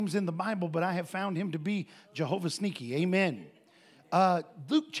in the Bible, but I have found him to be Jehovah Sneaky. Amen.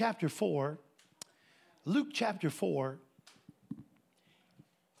 Luke chapter 4. Luke chapter 4.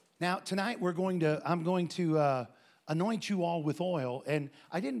 Now, tonight I'm going to anoint you all with oil. And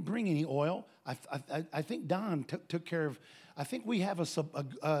I didn't bring any oil. I think Don took care of, I think we have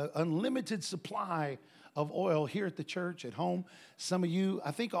a unlimited supply of oil here at the church, at home. Some of you,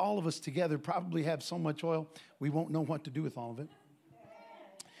 I think all of us together probably have so much oil, we won't know what to do with all of it.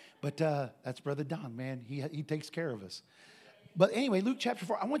 But that's Brother Don, man. He takes care of us. But anyway, Luke chapter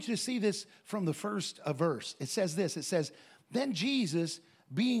 4, I want you to see this from the first verse. It says this. It says, then Jesus,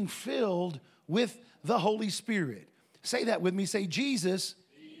 being filled with the Holy Spirit. Say that with me. Say, Jesus,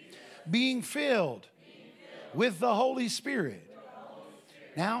 being filled with the Holy Spirit.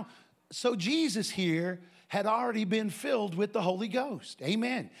 Now, so Jesus here had already been filled with the Holy Ghost.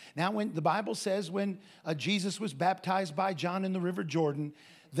 Amen. Now, when the Bible says when Jesus was baptized by John in the River Jordan,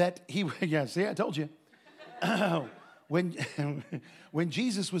 that he, yeah, see, I told you. When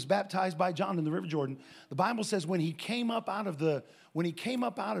Jesus was baptized by John in the River Jordan, the Bible says when he came up out of the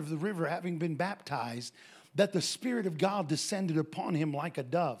river, having been baptized, that the Spirit of God descended upon him like a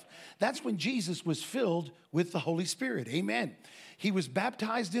dove. That's when Jesus was filled with the Holy Spirit. Amen. He was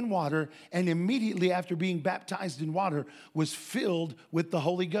baptized in water, and immediately after being baptized in water was filled with the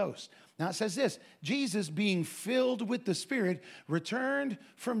Holy Ghost. Now it says this, Jesus being filled with the Spirit returned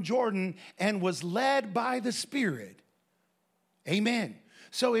from Jordan and was led by the Spirit. Amen.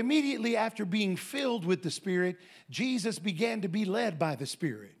 So immediately after being filled with the Spirit, Jesus began to be led by the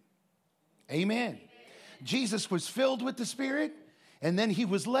Spirit. Amen. Jesus was filled with the Spirit, and then he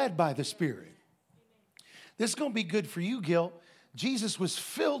was led by the Spirit. This is going to be good for you, Gil. Jesus was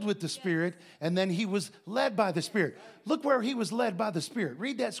filled with the Spirit, and then he was led by the Spirit. Look where he was led by the Spirit.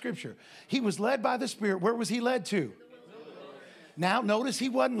 Read that scripture. He was led by the Spirit. Where was he led to? Now, notice he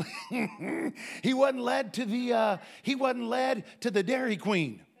wasn't led to the Dairy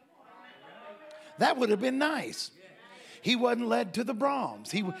Queen. That would have been nice. He wasn't led to the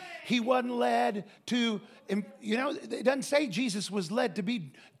Brahms. He wasn't led to, you know, it doesn't say Jesus was led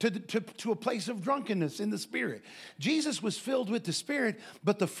to a place of drunkenness in the Spirit. Jesus was filled with the Spirit,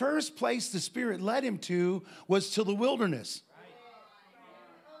 but the first place the Spirit led him to was to the wilderness.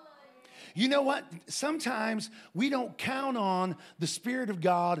 You know what? Sometimes we don't count on the Spirit of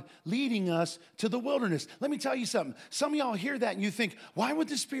God leading us to the wilderness. Let me tell you something. Some of y'all hear that and you think, why would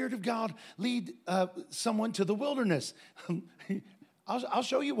the Spirit of God lead someone to the wilderness? I'll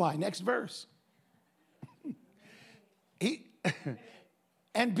show you why. Next verse.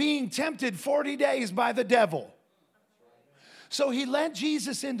 And being tempted 40 days by the devil. So he led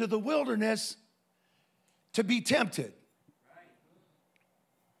Jesus into the wilderness to be tempted.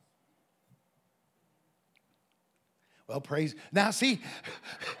 Well, praise. Now, see,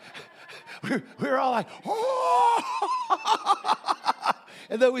 we're all like, oh.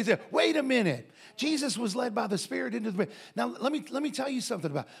 And then we say, wait a minute. Jesus was led by the Spirit into the. Now, let me tell you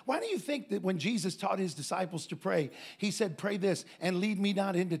something about. Why do you think that when Jesus taught his disciples to pray, he said, pray this, and lead me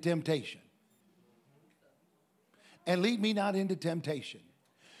not into temptation? And lead me not into temptation.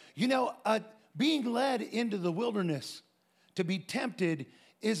 You know, being led into the wilderness to be tempted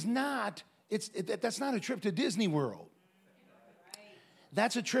is not, that's not a trip to Disney World.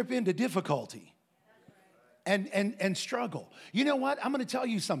 That's a trip into difficulty and struggle. You know what? I'm going to tell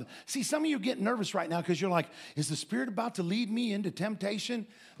you something. See, some of you are getting nervous right now because you're like, is the Spirit about to lead me into temptation?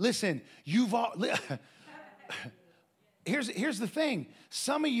 Listen, here's the thing.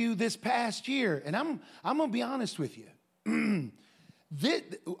 Some of you this past year, and I'm going to be honest with you.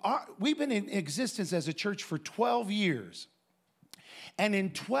 We've been in existence as a church for 12 years. And in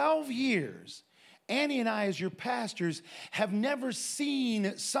 12 years, Annie and I, as your pastors, have never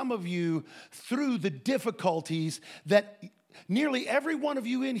seen some of you through the difficulties that nearly every one of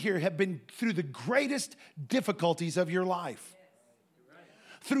you in here have been through the greatest difficulties of your life.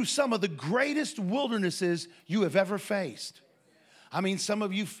 Through some of the greatest wildernesses you have ever faced. I mean, some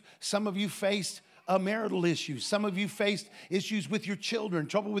of you faced marital issues. Some of you faced issues with your children,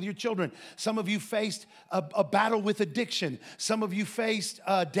 trouble with your children. Some of you faced a battle with addiction. Some of you faced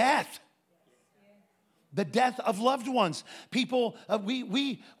death. The death of loved ones. People,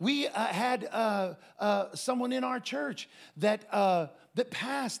 we had someone in our church that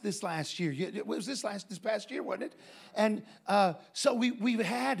passed this last year. It was this past year, wasn't it? And so we've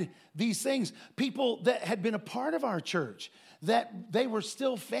had these things. People that had been a part of our church, that they were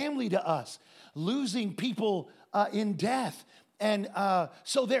still family to us, losing people in death. And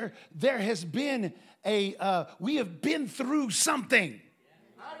so there has been we have been through something.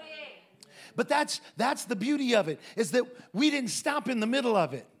 But that's the beauty of it, is that we didn't stop in the middle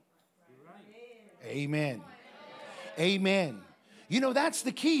of it. Amen. Amen. You know, that's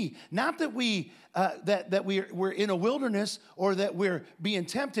the key. Not that we're in a wilderness or that we're being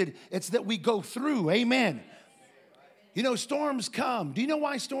tempted. It's that we go through. Amen. You know, storms come. Do you know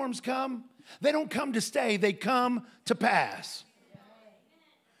why storms come? They don't come to stay. They come to pass.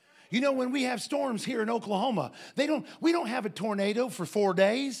 You know, when we have storms here in Oklahoma, we don't have a tornado for 4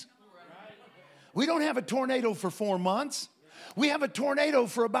 days. We don't have a tornado for 4 months. We have a tornado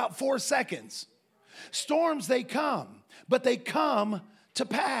for about 4 seconds. Storms, they come, but they come to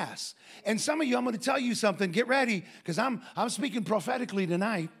pass. And some of you, I'm going to tell you something. Get ready, because I'm speaking prophetically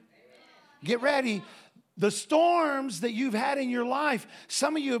tonight. Get ready. The storms that you've had in your life,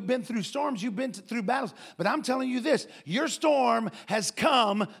 some of you have been through storms, you've been through battles, but I'm telling you this, your storm has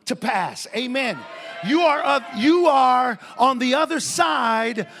come to pass. Amen. You are on the other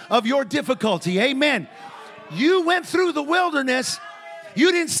side of your difficulty. Amen. You went through the wilderness.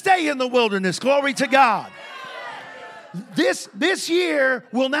 You didn't stay in the wilderness. Glory to God. This year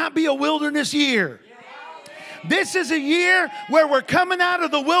will not be a wilderness year. This is a year where we're coming out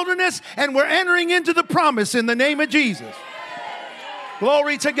of the wilderness and we're entering into the promise in the name of Jesus.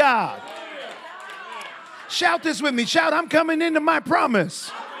 Glory to God. Shout this with me. Shout, I'm coming into my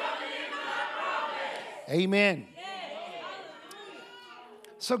promise. Amen.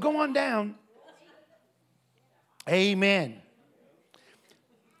 So go on down. Amen.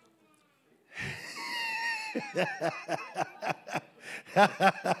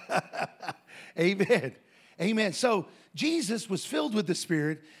 Amen. Amen. So Jesus was filled with the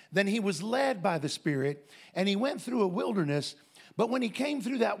Spirit, then he was led by the Spirit, and he went through a wilderness. But when he came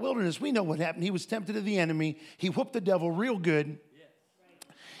through that wilderness, we know what happened. He was tempted of the enemy. He whooped the devil real good.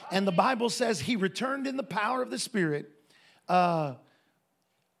 And the Bible says he returned in the power of the Spirit.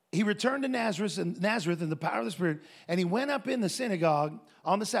 He returned to Nazareth in the power of the Spirit, and he went up in the synagogue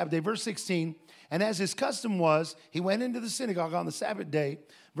on the Sabbath day. Verse 16, and as his custom was, he went into the synagogue on the Sabbath day.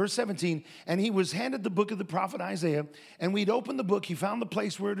 Verse 17, and he was handed the book of the prophet Isaiah, and we'd opened the book. He found the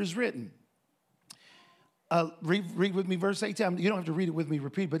place where it is written. Read with me verse 18. You don't have to read it with me,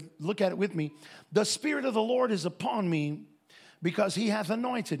 repeat, but look at it with me. The Spirit of the Lord is upon me because he hath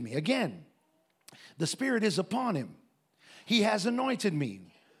anointed me. Again, the Spirit is upon him. He has anointed me.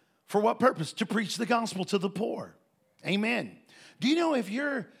 For what purpose? To preach the gospel to the poor. Amen. Do you know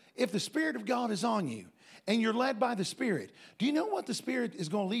if the Spirit of God is on you and you're led by the Spirit, do you know what the Spirit is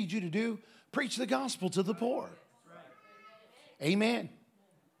going to lead you to do? Preach the gospel to the poor. Amen.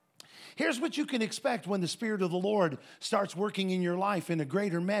 Here's what you can expect when the Spirit of the Lord starts working in your life in a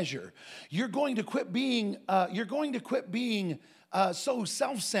greater measure. You're going to quit being so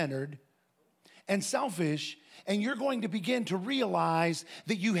self-centered and selfish, and you're going to begin to realize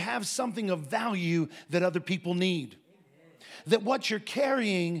that you have something of value that other people need. That what you're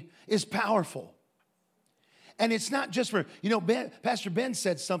carrying is powerful. And it's not just for, Pastor Ben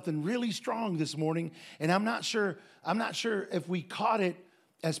said something really strong this morning, and I'm not sure if we caught it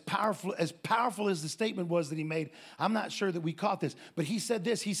as powerful as the statement was that he made. I'm not sure that we caught this, but he said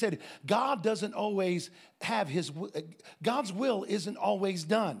this. He said, God doesn't always have God's will isn't always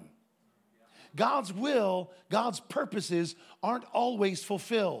done. God's will, God's purposes aren't always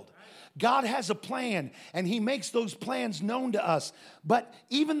fulfilled. God has a plan, and he makes those plans known to us. But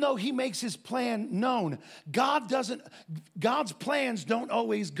even though he makes his plan known, God's plans don't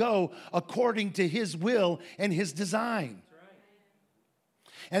always go according to his will and his design.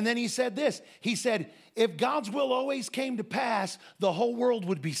 And then he said this. He said, if God's will always came to pass, the whole world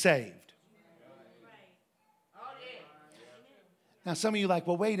would be saved. Now, some of you are like,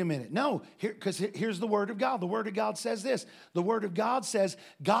 well, wait a minute. No, because here's the Word of God. The Word of God says this. The Word of God says,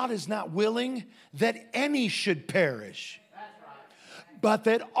 God is not willing that any should perish, but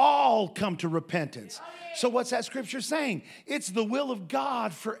that all come to repentance. So what's that scripture saying? It's the will of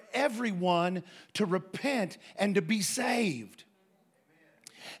God for everyone to repent and to be saved.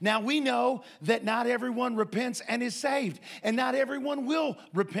 Now, we know that not everyone repents and is saved, and not everyone will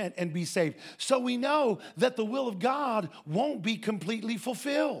repent and be saved. So we know that the will of God won't be completely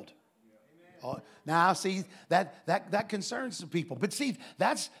fulfilled. Now, see, that concerns the people. But see,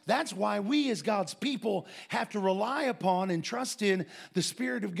 that's why we as God's people have to rely upon and trust in the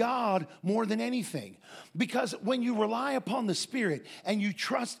Spirit of God more than anything. Because when you rely upon the Spirit and you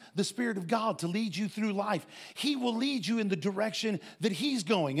trust the Spirit of God to lead you through life, he will lead you in the direction that he's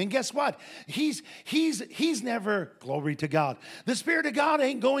going. And guess what? He's never, glory to God. The Spirit of God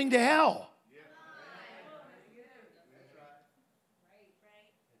ain't going to hell.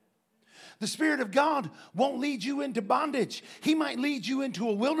 The Spirit of God won't lead you into bondage. He might lead you into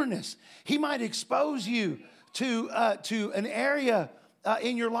a wilderness. He might expose you to an area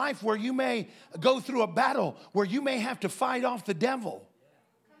in your life where you may go through a battle where you may have to fight off the devil.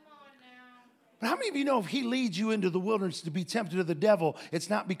 But how many of you know if he leads you into the wilderness to be tempted of the devil, it's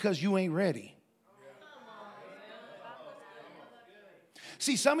not because you ain't ready?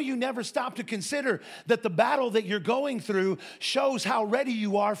 See, some of you never stop to consider that the battle that you're going through shows how ready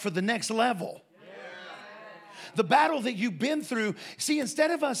you are for the next level. The battle that you've been through, see, instead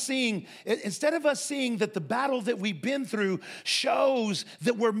of us seeing that the battle that we've been through shows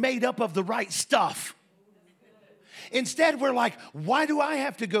that we're made up of the right stuff. Instead, we're like, why do I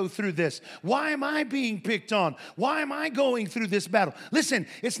have to go through this? Why am I being picked on? Why am I going through this battle? Listen,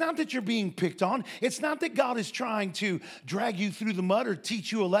 it's not that you're being picked on. It's not that God is trying to drag you through the mud or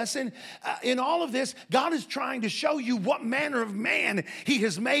teach you a lesson. In all of this, God is trying to show you what manner of man He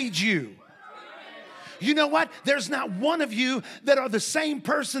has made you. You know what? There's not one of you that are the same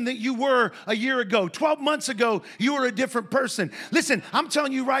person that you were a year ago. 12 months ago, you were a different person. Listen, I'm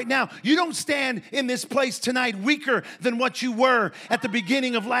telling you right now, you don't stand in this place tonight weaker than what you were at the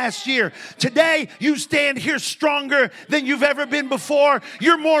beginning of last year. Today, you stand here stronger than you've ever been before.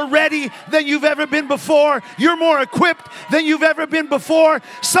 You're more ready than you've ever been before. You're more equipped than you've ever been before.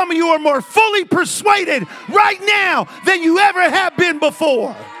 Some of you are more fully persuaded right now than you ever have been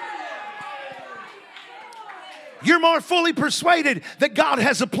before. You're more fully persuaded that God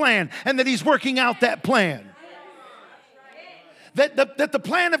has a plan and that He's working out that plan. That the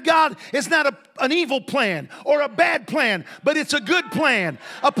plan of God is not an evil plan or a bad plan, but it's a good plan.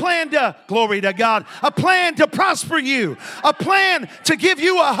 A plan to, glory to God, a plan to prosper you. A plan to give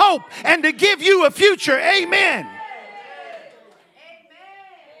you a hope and to give you a future. Amen.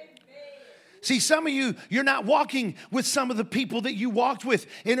 See, some of you, you're not walking with some of the people that you walked with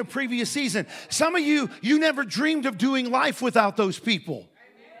in a previous season. Some of you, you never dreamed of doing life without those people.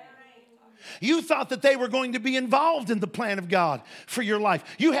 You thought that they were going to be involved in the plan of God for your life.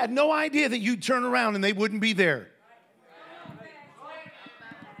 You had no idea that you'd turn around and they wouldn't be there.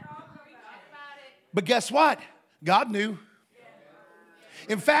 But guess what? God knew.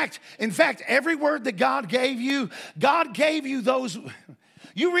 In fact, every word that God gave you those.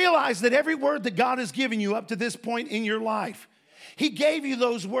 You realize that every word that God has given you up to this point in your life, He gave you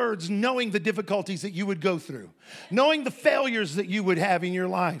those words knowing the difficulties that you would go through, knowing the failures that you would have in your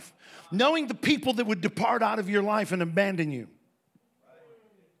life, knowing the people that would depart out of your life and abandon you.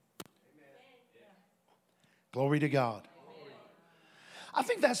 Glory to God. I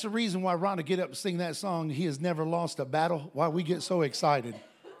think that's the reason why Rhonda get up and sing that song, He Has Never Lost a Battle, why we get so excited.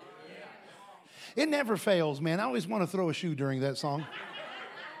 It never fails, man. I always want to throw a shoe during that song.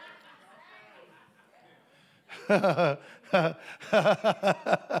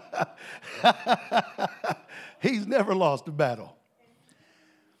 He's never lost a battle.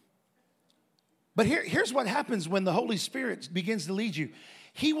 But here's what happens when the Holy Spirit begins to lead you.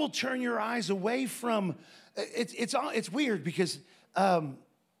 He will turn your eyes away from. It's weird because. I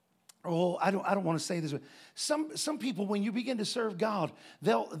don't want to say this, but some people, when you begin to serve God,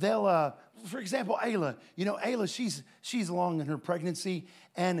 they'll for example, Ayla, Ayla, she's long in her pregnancy,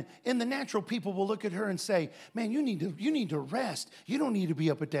 and in the natural, people will look at her and say, man, you need to rest. You don't need to be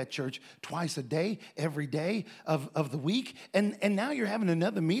up at that church twice a day, every day of the week, and now you're having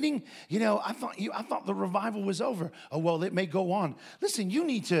another meeting. I thought the revival was over. Oh, well, it may go on. Listen, you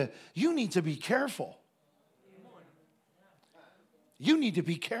need to be careful. You need to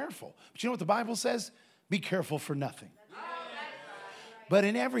be careful. But you know what the Bible says? Be careful for nothing. But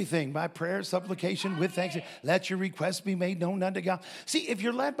in everything, by prayer, supplication, with thanksgiving, let your requests be made known unto God. See, if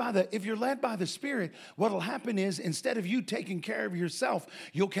you're led by the Spirit, what will happen is instead of you taking care of yourself,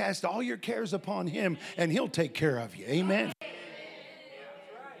 you'll cast all your cares upon Him, and He'll take care of you. Amen.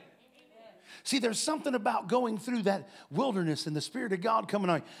 See, there's something about going through that wilderness and the Spirit of God coming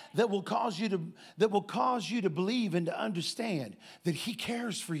on that will cause you to believe and to understand that He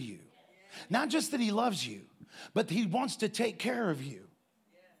cares for you. Not just that He loves you, but He wants to take care of you.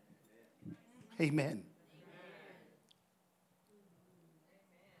 Amen.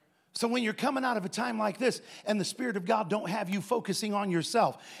 So when you're coming out of a time like this and the Spirit of God don't have you focusing on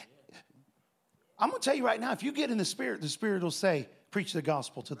yourself, I'm going to tell you right now, if you get in the Spirit will say, preach the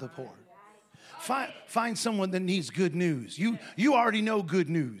gospel to the poor. Find someone that needs good news. You already know good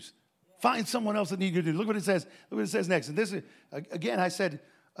news. Find someone else that needs good news. Look what it says. Look what it says next. And this is, again, I said,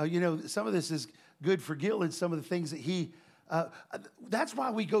 some of this is good for Gil and some of the things that he, that's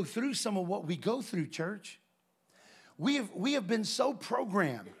why we go through some of what we go through, church. We have been so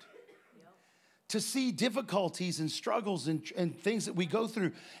programmed to see difficulties and struggles and things that we go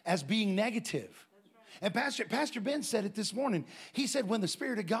through as being negative. And Pastor Ben said it this morning. He said, when the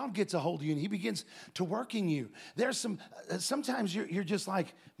Spirit of God gets a hold of you and he begins to work in you, there's sometimes you're just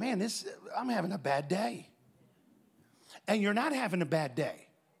like, man, I'm having a bad day. And you're not having a bad day.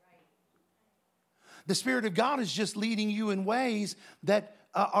 The Spirit of God is just leading you in ways that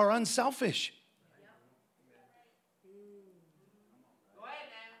are unselfish.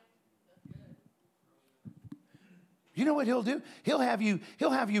 You know what he'll do? He'll have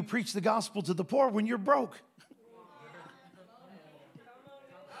you preach the gospel to the poor when you're broke.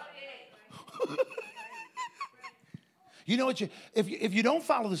 You know what? If you don't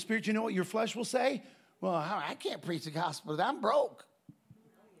follow the Spirit, you know what your flesh will say? Well, I can't preach the gospel. I'm broke.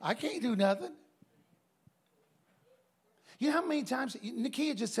 I can't do nothing. You know how many times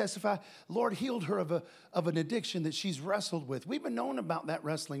Nakia just testified, Lord healed her of an addiction that she's wrestled with. We've been knowing about that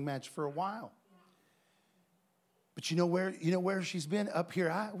wrestling match for a while. But you know where she's been? Up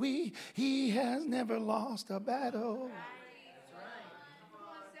here. He has never lost a battle.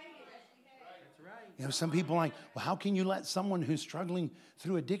 You know, some people are like, well, how can you let someone who's struggling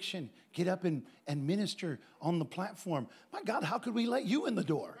through addiction get up and minister on the platform? My God, how could we let you in the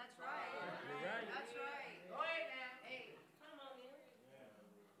door? That's right. That's right. Go ahead now. Hey, come on here.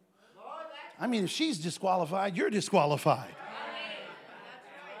 I mean, if she's disqualified, you're disqualified.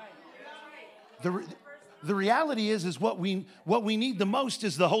 The reality is what we need the most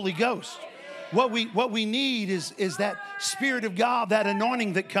is the Holy Ghost. What we need is that Spirit of God, that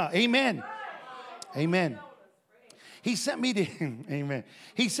anointing that comes. Amen. Amen. He sent me to Amen.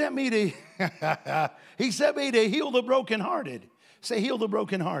 He sent me to heal the brokenhearted. Say, heal the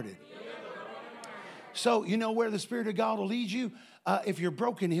brokenhearted. So you know where the Spirit of God will lead you? If you're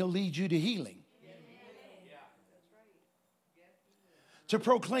broken, He'll lead you to healing. To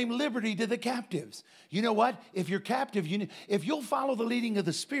proclaim liberty to the captives. You know what? If you're captive, if you'll follow the leading of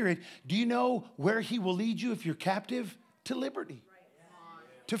the Spirit, do you know where He will lead you if you're captive? To liberty,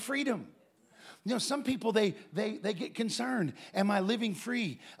 to freedom. You know, some people, they get concerned. Am I living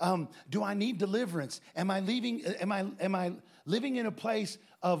free? Do I need deliverance? Am I living in a place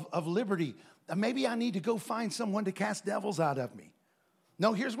of liberty? Maybe I need to go find someone to cast devils out of me.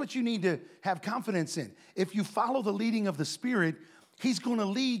 No, here's what you need to have confidence in. If you follow the leading of the Spirit, He's going to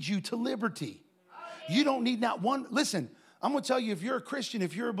lead you to liberty. You don't need not one. Listen, I'm going to tell you, if you're a Christian,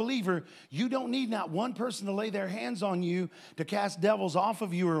 if you're a believer, you don't need not one person to lay their hands on you to cast devils off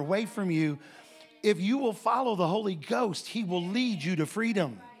of you or away from you. If you will follow the Holy Ghost, He will lead you to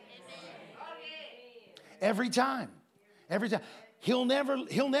freedom. Every time. Every time. He'll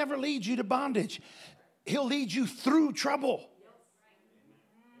never lead you to bondage. He'll lead you through trouble.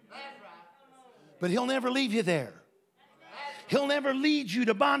 But He'll never leave you there. He'll never lead you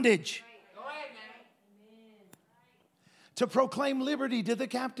to bondage. To proclaim liberty to the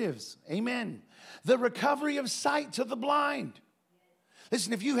captives. Amen. The recovery of sight to the blind.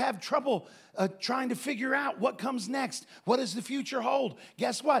 Listen, if you have trouble trying to figure out what comes next, what does the future hold?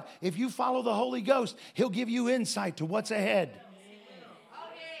 Guess what? If you follow the Holy Ghost, He'll give you insight to what's ahead.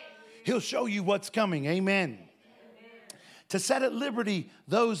 He'll show you what's coming. Amen. To set at liberty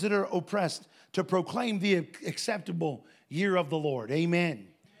those that are oppressed, to proclaim the acceptable year of the Lord. Amen.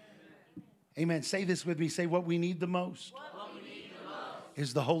 Amen. Say this with me. Say, what we need the most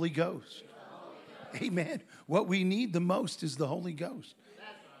is the Holy Ghost. Amen. What we need the most is the Holy Ghost.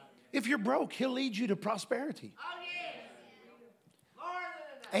 If you're broke, He'll lead you to prosperity.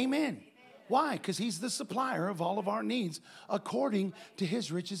 Amen. Why? Because He's the supplier of all of our needs according to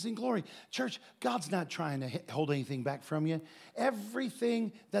His riches and glory. Church, God's not trying to hold anything back from you.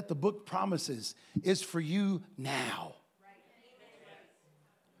 Everything that the book promises is for you now.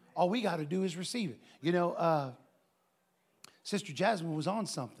 All we got to do is receive it. You know, Sister Jasmine was on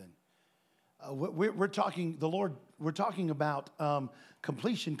something. We're talking about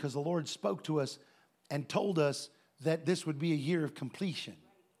completion because the Lord spoke to us and told us that this would be a year of completion.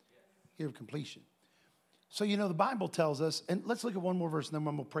 Year of completion. So, you know, the Bible tells us, and let's look at one more verse and then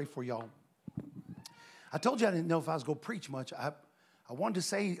I'm going to pray for y'all. I told you I didn't know if I was going to preach much. I wanted to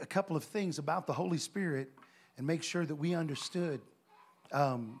say a couple of things about the Holy Spirit and make sure that we understood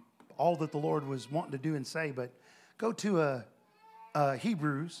all that the Lord was wanting to do and say. But go to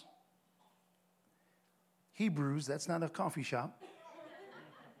Hebrews. Hebrews, that's not a coffee shop.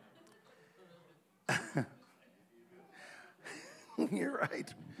 You're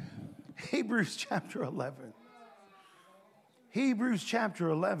right. Hebrews chapter 11. Hebrews chapter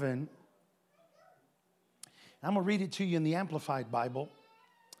 11. I'm going to read it to you in the Amplified Bible.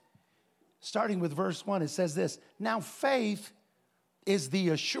 Starting with verse 1, it says this. Now faith is the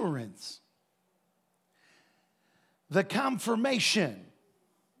assurance, the confirmation,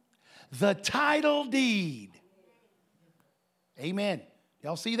 the title deed. Amen.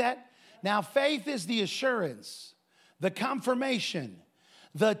 Y'all see that? Now, faith is the assurance, the confirmation,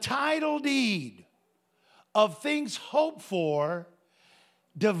 the title deed of things hoped for,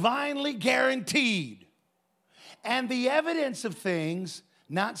 divinely guaranteed, and the evidence of things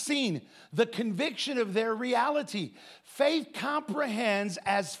not seen, the conviction of their reality. Faith comprehends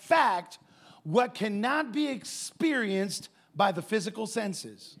as fact what cannot be experienced by the physical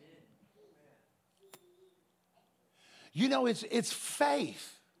senses. You know, it's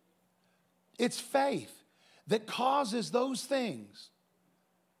faith. It's faith that causes those things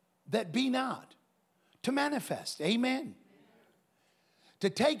that be not to manifest. Amen. To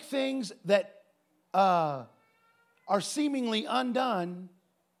take things that are seemingly undone.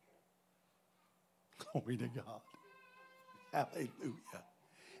 Glory to God. Hallelujah.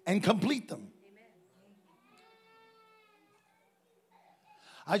 And complete them.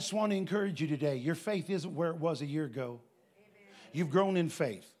 I just want to encourage you today. Your faith isn't where it was a year ago. You've grown in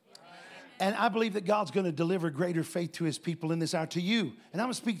faith. And I believe that God's going to deliver greater faith to his people in this hour, to you. And I'm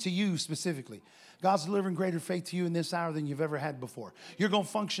going to speak to you specifically. God's delivering greater faith to you in this hour than you've ever had before. You're going to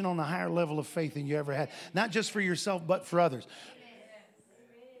function on a higher level of faith than you ever had. Not just for yourself, but for others.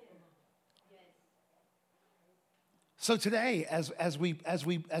 So today, as we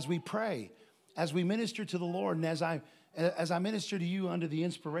pray, as we minister to the Lord, and as I minister to you under the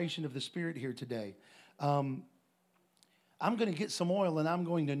inspiration of the Spirit here today, I'm going to get some oil and I'm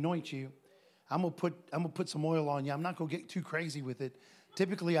going to anoint you. I'm going to put some oil on you. I'm not going to get too crazy with it.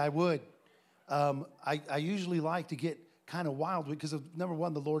 Typically, I would. I usually like to get kind of wild because number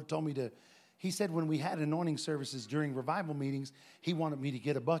one, the Lord told me to. He said when we had anointing services during revival meetings, he wanted me to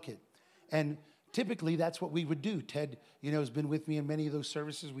get a bucket, and typically that's what we would do. Ted, has been with me in many of those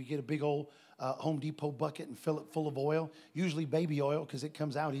services. We get a big old Home Depot bucket and fill it full of oil, usually baby oil because it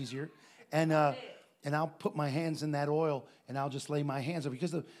comes out easier, and I'll put my hands in that oil and I'll just lay my hands on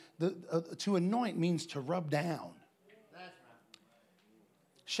because to anoint means to rub down.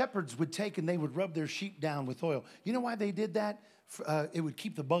 Shepherds would take and they would rub their sheep down with oil. You know why they did that? It would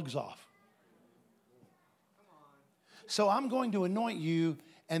keep the bugs off. So I'm going to anoint you,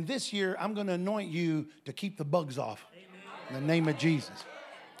 and this year I'm going to anoint you to keep the bugs off. In the name of Jesus.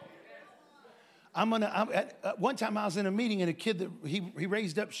 One time I was in a meeting and a kid that he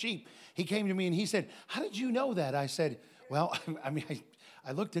raised up sheep. He came to me and he said, "How did you know that?" I said, "Well,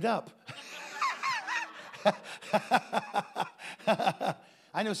 I looked it up."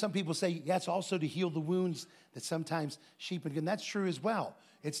 I know some people say that's also to heal the wounds that sometimes sheep and that's true as well.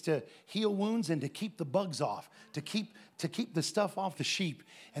 It's to heal wounds and to keep the bugs off, to keep the stuff off the sheep.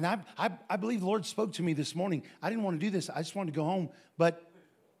 And I believe the Lord spoke to me this morning. I didn't want to do this. I just wanted to go home, but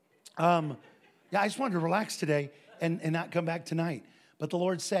I just wanted to relax today and not come back tonight. But the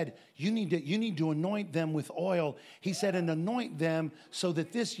Lord said, you need to anoint them with oil. He said, and anoint them so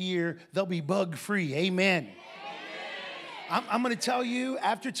that this year they'll be bug free. Amen. I'm going to tell you,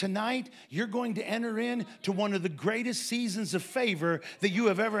 after tonight, you're going to enter into one of the greatest seasons of favor that you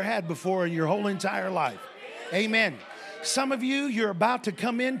have ever had before in your whole entire life. Amen. Some of you, you're about to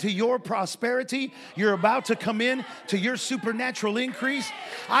come into your prosperity. You're about to come in to your supernatural increase.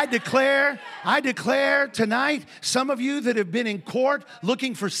 I declare tonight, some of you that have been in court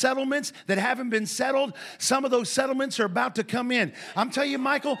looking for settlements that haven't been settled, some of those settlements are about to come in. I'm telling you,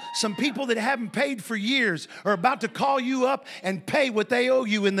 Michael, some people that haven't paid for years are about to call you up and pay what they owe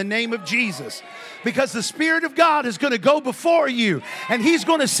you in the name of Jesus. Because the Spirit of God is going to go before you, and He's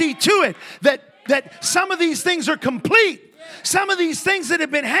going to see to it that some of these things are complete. Some of these things that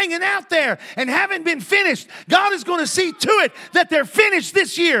have been hanging out there and haven't been finished, God is going to see to it that they're finished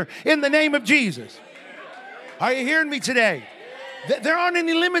this year in the name of Jesus. Are you hearing me today? There aren't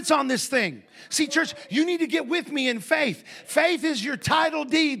any limits on this thing. See, church, you need to get with me in faith. Faith is your title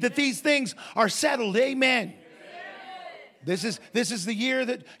deed that these things are settled. Amen. This is the year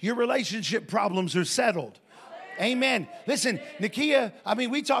that your relationship problems are settled. Amen. Listen, Nicaea,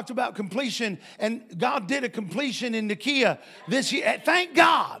 we talked about completion, and God did a completion in Nicaea this year. Thank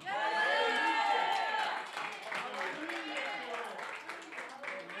God.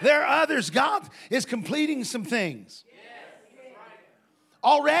 There are others. God is completing some things.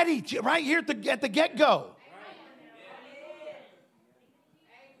 Already, right here at the get-go.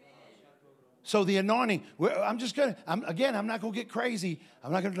 So the anointing, I'm not going to get crazy.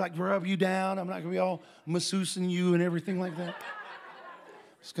 I'm not going to rub you down. I'm not going to be all massaging you and everything like that.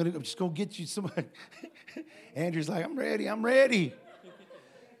 I'm just going to get you some. Andrew's like, I'm ready. I'm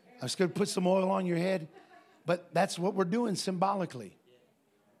just going to put some oil on your head. But that's what we're doing symbolically.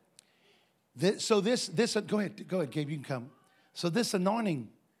 Go ahead, Gabe, you can come. So this anointing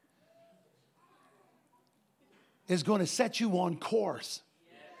is going to set you on course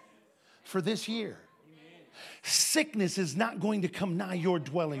for this year. Sickness is not going to come nigh your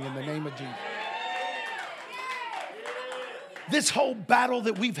dwelling in the name of Jesus. This whole battle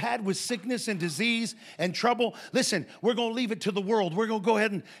that we've had with sickness and disease and trouble, listen, we're going to leave it to the world. We're going to go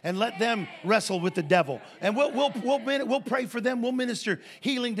ahead and let them wrestle with the devil. And we'll pray for them. We'll minister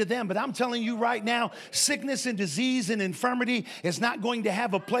healing to them. But I'm telling you right now, sickness and disease and infirmity is not going to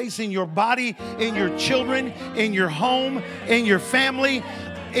have a place in your body, in your children, in your home, in your family,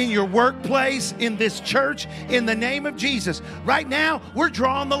 in your workplace, in this church, in the name of Jesus. Right now, we're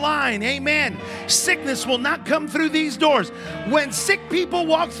drawing the line. Amen. Sickness will not come through these doors. When sick people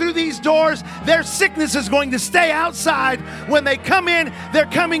walk through these doors, their sickness is going to stay outside. When they come in, they're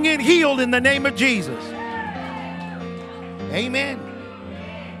coming in healed in the name of Jesus. Amen.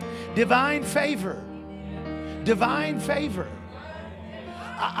 Divine favor. Divine favor.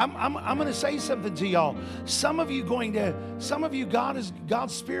 I'm going to say something to y'all. Some of you, God's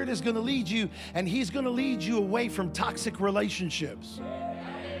Spirit is going to lead you, and He's going to lead you away from toxic relationships.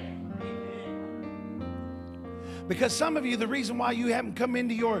 Because some of you, the reason why you haven't come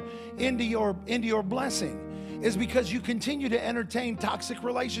into your blessing is because you continue to entertain toxic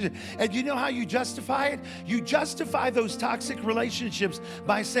relationships. And you know how you justify it? You justify those toxic relationships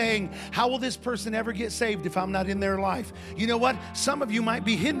by saying, how will this person ever get saved if I'm not in their life? You know what? Some of you might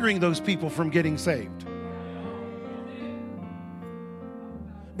be hindering those people from getting saved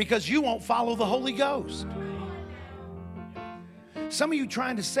because you won't follow the Holy Ghost. Some of you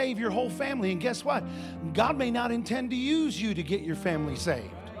trying to save your whole family, and guess what? God may not intend to use you to get your family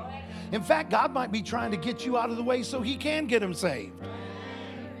saved. In fact, God might be trying to get you out of the way so He can get them saved.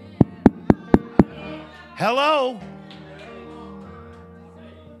 Hello?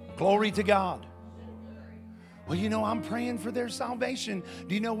 Glory to God. Well, you know, I'm praying for their salvation.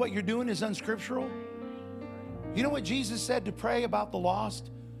 Do you know what you're doing is unscriptural? You know what Jesus said to pray about the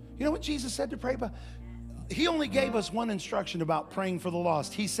lost? You know what Jesus said to pray about? He only gave us one instruction about praying for the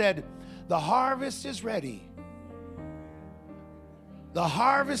lost. He said, the harvest is ready. The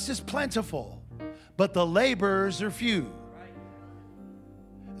harvest is plentiful, but the laborers are few.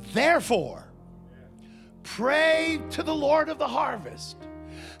 Therefore, pray to the Lord of the harvest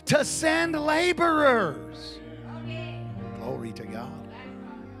to send laborers. Glory to God.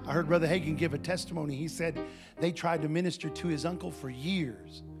 I heard Brother Hagin give a testimony. He said they tried to minister to his uncle for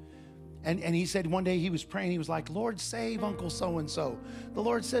years. And he said one day he was praying. He was like, Lord, save Uncle so-and-so. The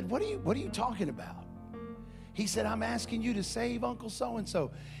Lord said, what are you talking about? He said, I'm asking you to save Uncle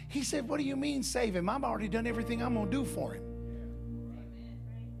so-and-so. He said, what do you mean save him? I've already done everything I'm going to do for him.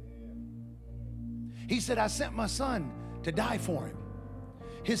 He said, I sent my son to die for him.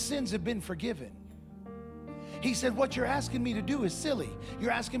 His sins have been forgiven. He said, what you're asking me to do is silly.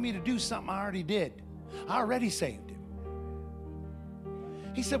 You're asking me to do something I already did. I already saved him.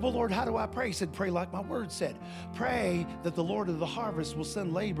 He said, well, Lord, how do I pray? He said, pray like my word said. Pray that the Lord of the harvest will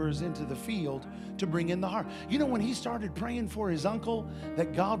send laborers into the field to bring in the harvest. You know, when he started praying for his uncle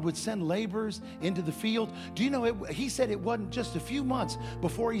that God would send laborers into the field, do you know, he said it wasn't just a few months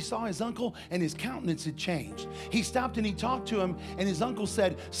before he saw his uncle and his countenance had changed. He stopped and he talked to him, and his uncle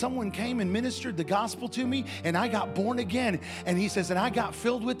said, someone came and ministered the gospel to me, and I got born again. And he says, and I got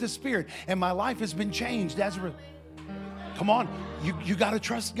filled with the Spirit, and my life has been changed as a Come on, you got to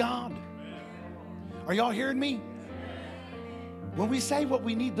trust God. Are y'all hearing me? When we say what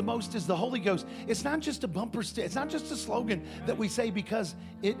we need the most is the Holy Ghost, it's not just a bumper stick. It's not just a slogan that we say because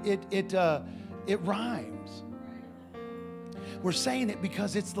it rhymes. We're saying it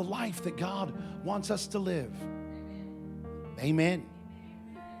because it's the life that God wants us to live. Amen.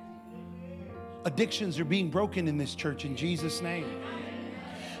 Addictions are being broken in this church in Jesus' name.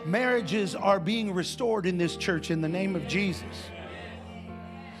 Marriages are being restored in this church in the name of Jesus.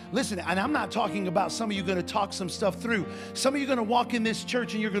 Listen, and I'm not talking about some of you going to talk some stuff through. Some of you are going to walk in this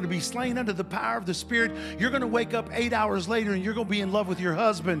church and you're going to be slain under the power of the Spirit. You're going to wake up 8 hours later and you're going to be in love with your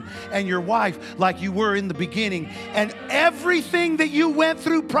husband and your wife like you were in the beginning. And everything that you went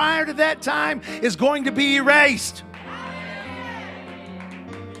through prior to that time is going to be erased.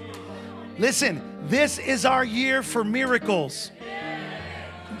 Listen, this is our year for miracles.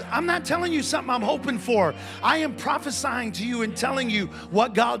 I'm not telling you something I'm hoping for. I am prophesying to you and telling you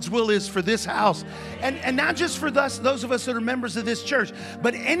what God's will is for this house. And not just for those of us that are members of this church,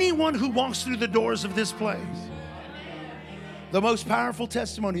 but anyone who walks through the doors of this place. The most powerful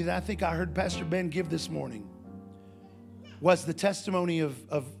testimony that I think I heard Pastor Ben give this morning was the testimony of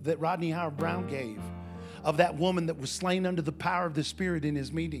that Rodney Howard-Browne gave of that woman that was slain under the power of the Spirit in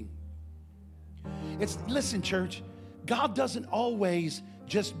his meeting. Listen, church, God doesn't always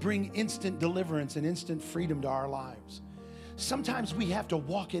just bring instant deliverance and instant freedom to our lives. Sometimes we have to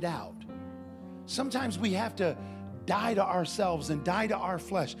walk it out. Sometimes we have to die to ourselves and die to our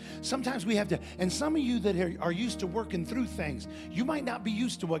flesh. Sometimes we have to, and some of you that are used to working through things, you might not be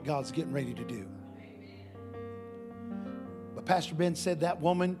used to what God's getting ready to do. But Pastor Ben said that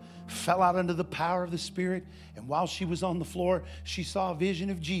woman fell out under the power of the Spirit, and while she was on the floor, she saw a vision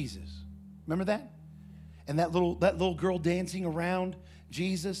of Jesus. Remember that? And that little girl dancing around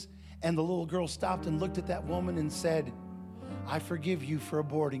Jesus, and the little girl stopped and looked at that woman and said, I forgive you for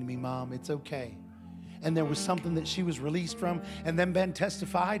aborting me, Mom. It's okay. And there was something that she was released from. And then Ben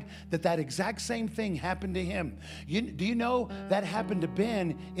testified that exact same thing happened to him. Do you know that happened to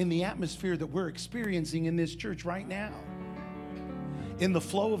Ben in the atmosphere that we're experiencing in this church right now? In the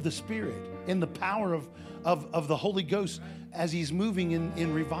flow of the Spirit, in the power of the Holy Ghost as he's moving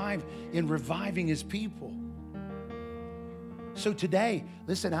in reviving his people. So today,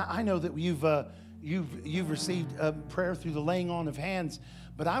 listen, I know that you've received prayer through the laying on of hands,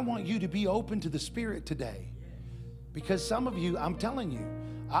 but I want you to be open to the Spirit today, because some of you, I'm telling you,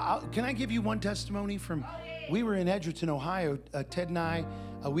 can I give you one testimony from? We were in Edgerton, Ohio. Ted and I,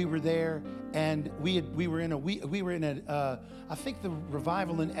 we were there, and we were in a. I think the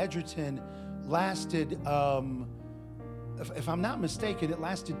revival in Edgerton lasted, if I'm not mistaken, it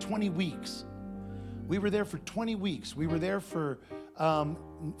lasted 20 weeks. We were there for 20 weeks. We were there for about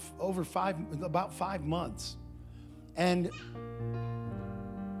 5 months. And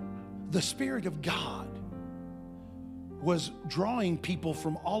the Spirit of God was drawing people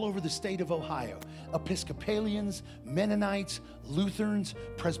from all over the state of Ohio. Episcopalians, Mennonites, Lutherans,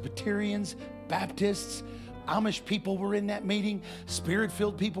 Presbyterians, Baptists, Amish people were in that meeting.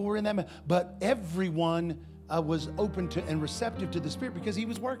 Spirit-filled people were in that meeting. But everyone was open to and receptive to the Spirit because he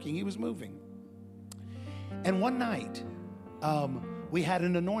was working, he was moving. And one night, we had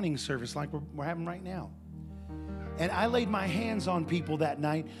an anointing service like we're having right now. And I laid my hands on people that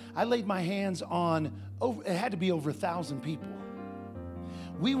night. I laid my hands on, it had to be over 1,000 people.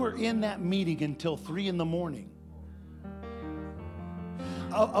 We were in that meeting until 3 a.m.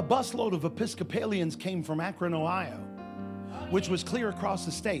 A busload of Episcopalians came from Akron, Ohio, which was clear across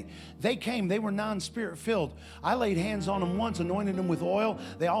the state. They came, they were non-spirit filled. I laid hands on them once, anointed them with oil.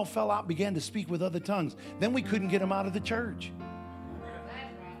 They all fell out, began to speak with other tongues. Then we couldn't get them out of the church.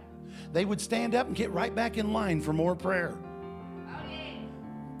 They would stand up and get right back in line for more prayer.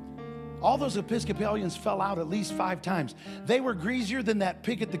 All those Episcopalians fell out at least 5 times. They were greasier than that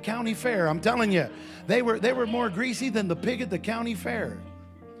pig at the county fair. I'm telling you, they were more greasy than the pig at the county fair.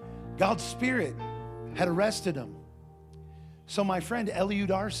 God's Spirit had arrested them. So my friend Eliud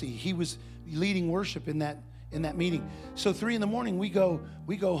Darcy, he was leading worship in that meeting. So 3 a.m, we go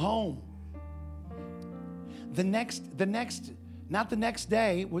home. Next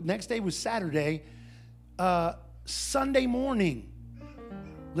day was Saturday. Sunday morning.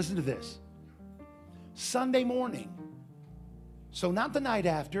 Listen to this. Sunday morning. So not the night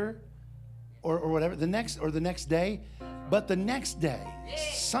after or whatever, the next day, but the next day,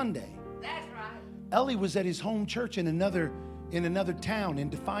 Sunday. That's right. Ellie was at his home church in another town in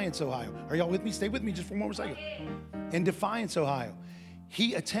Defiance, Ohio. Are y'all with me? Stay with me just for 1 more second. In Defiance, Ohio.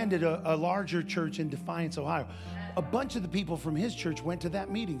 He attended a larger church in Defiance, Ohio. A bunch of the people from his church went to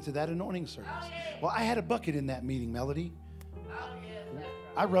that meeting, to that anointing service. Well, I had a bucket in that meeting, Melody.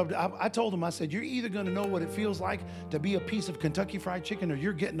 I told him, I said, you're either going to know what it feels like to be a piece of Kentucky Fried Chicken or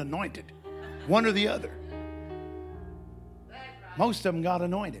you're getting anointed. One or the other. Most of them got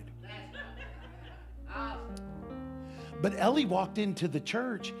anointed. But Ellie walked into the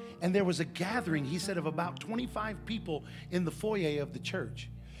church and there was a gathering, he said, of about 25 people in the foyer of the church.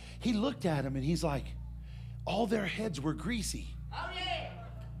 He looked at them and he's like, all their heads were greasy. Oh, yeah.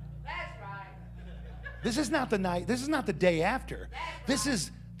 That's right. This is not the night. This is not the day after. This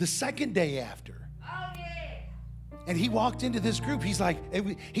is the second day after. Oh, yeah. And he walked into this group. He's like,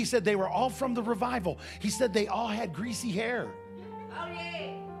 he said they were all from the revival. He said they all had greasy hair. Oh,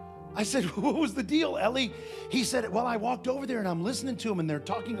 yeah. I said, what was the deal, Ellie? He said, well, I walked over there and I'm listening to them and they're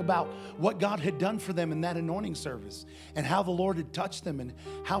talking about what God had done for them in that anointing service and how the Lord had touched them and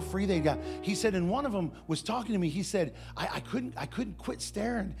how free they got. He said, and one of them was talking to me. He said, I couldn't quit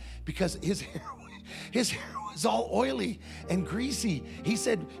staring because his hair was all oily and greasy. He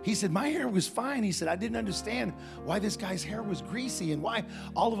said, my hair was fine. He said, I didn't understand why this guy's hair was greasy and why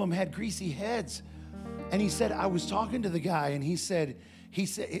all of them had greasy heads. And he said, I was talking to the guy and he said,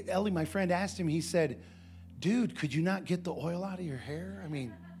 Ellie, my friend, asked him, he said, dude, could you not get the oil out of your hair? I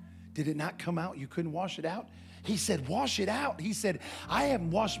mean, did it not come out? You couldn't wash it out? He said, wash it out. He said, I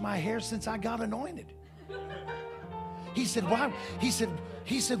haven't washed my hair since I got anointed. He said, why? He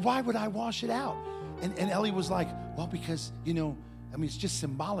said, why would I wash it out? And Ellie was like, well, because, it's just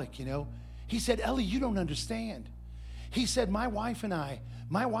symbolic, He said, Ellie, you don't understand. He said, my wife and I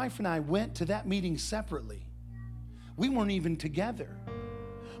went to that meeting separately. We weren't even together.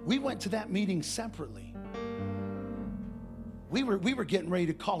 We went to that meeting separately. We were getting ready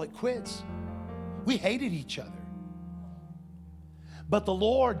to call it quits. We hated each other. But the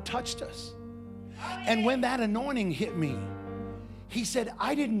Lord touched us. And when that anointing hit me, he said,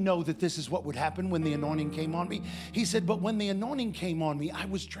 I didn't know that this is what would happen when the anointing came on me. He said, but when the anointing came on me, I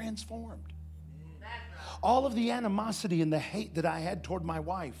was transformed. All of the animosity and the hate that I had toward my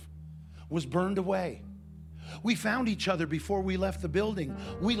wife was burned away. We found each other before we left the building.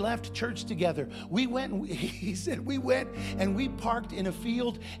 We left church together. He said, we went and we parked in a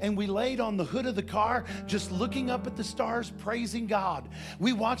field and we laid on the hood of the car, just looking up at the stars, praising God.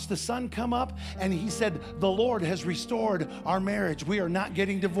 We watched the sun come up, and he said, the Lord has restored our marriage. We are not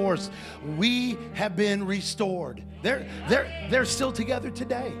getting divorced. We have been restored. They're still together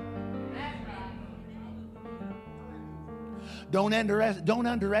today. Don't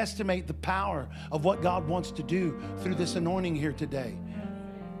underestimate the power of what God wants to do through this anointing here today.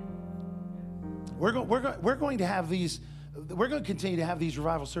 We're going to have these. We're going to continue to have these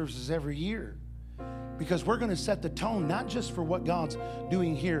revival services every year, because we're going to set the tone not just for what God's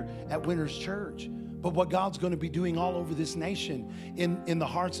doing here at Winners Church, but what God's going to be doing all over this nation in the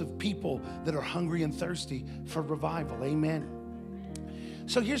hearts of people that are hungry and thirsty for revival. Amen.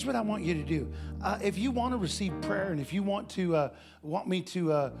 So here's what I want you to do. If you want to receive prayer, and if you want me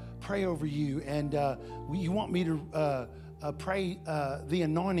to pray over you, and you want me to pray the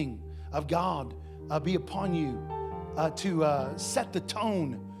anointing of God be upon you to set the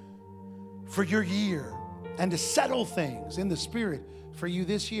tone for your year and to settle things in the Spirit for you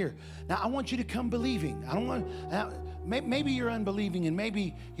this year. Now, I want you to come believing. I don't want. Maybe you're unbelieving, and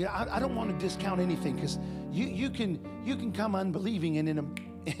maybe I don't want to discount anything, because you can come unbelieving and in a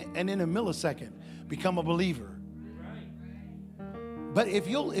millisecond become a believer. But if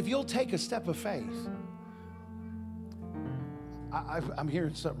you'll take a step of faith, I'm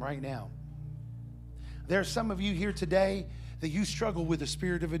hearing something right now. There are some of you here today that you struggle with a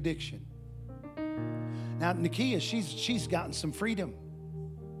spirit of addiction. Now, Nakia, she's gotten some freedom.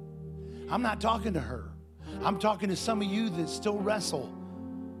 I'm not talking to her. I'm talking to some of you that still wrestle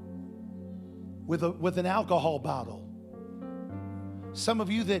with an alcohol bottle. Some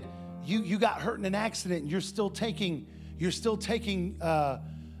of you that you got hurt in an accident and you're still taking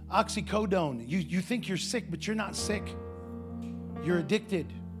oxycodone. You think you're sick, but you're not sick. You're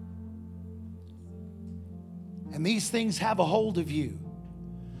addicted. And these things have a hold of you.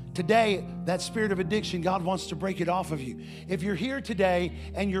 Today, that spirit of addiction, God wants to break it off of you. If you're here today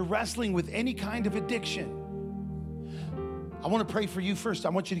and you're wrestling with any kind of addiction, I want to pray for you first. I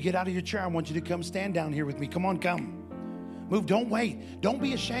want you to get out of your chair. I want you to come stand down here with me. Come on, come. Move. Don't wait. Don't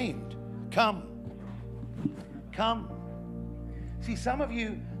be ashamed. Come. Come. See, some of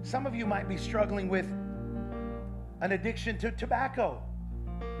you might be struggling with an addiction to tobacco.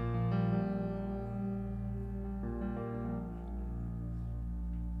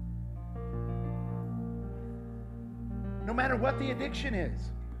 No matter what the addiction is.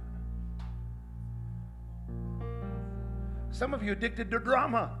 Some of you addicted to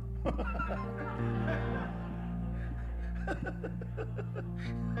drama.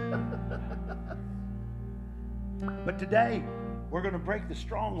 But today, we're going to break the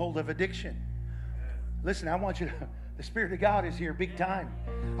stronghold of addiction. Listen, I want you to, the Spirit of God is here big time.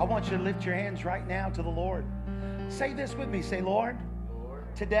 I want you to lift your hands right now to the Lord. Say this with me. Say, Lord,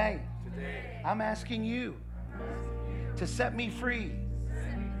 today I'm asking you to set me free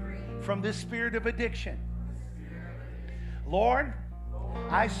from this spirit of addiction. Lord,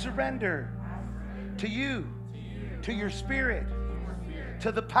 I surrender to you, to your Spirit,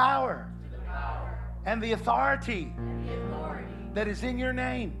 to the power and the authority that is in your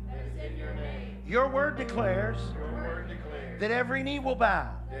name. Your word declares that every knee will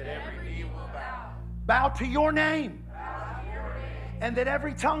bow. Bow to your name. And that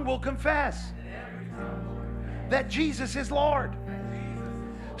every tongue will confess that Jesus is Lord.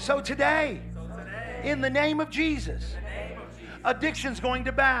 So today, in the name of Jesus, addiction's going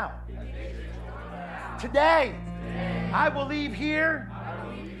to bow. Today, I will leave here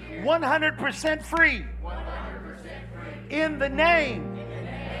 100% free. In the name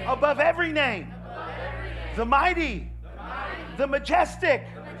above every name. The mighty, the majestic,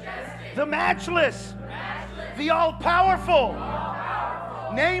 the matchless, the all-powerful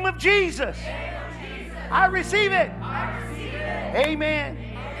name of Jesus. I receive it. Amen.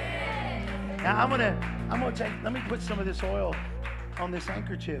 Now I'm let me put some of this oil on this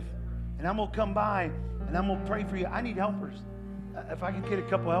handkerchief, and I'm gonna come by and I'm gonna pray for you. I need helpers. If I can get a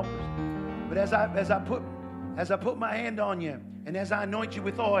couple helpers. But as I put my hand on you and as I anoint you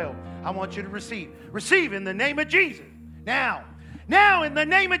with oil, I want you to receive. Receive in the name of Jesus. Now in the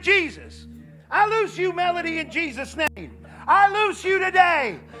name of Jesus. I loose you, Melody, in Jesus' name. I loose you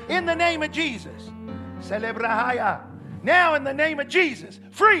today in the name of Jesus. Celebrahaya. Now in the name of Jesus.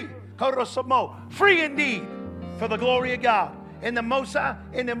 Free. Korosamo. Free indeed. For the glory of God. In the Mosa,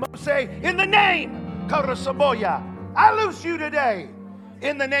 in the Mose, in the name. Korosaboya. I loose you today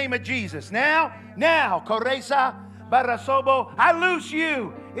in the name of Jesus. Now, Koresa Barasobo. I loose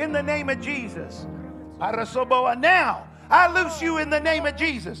you in the name of Jesus. Barasoboa. Now, I loose you in the name of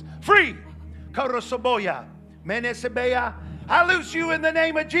Jesus. Free. Korosoboya. Menesebeya. I loose you in the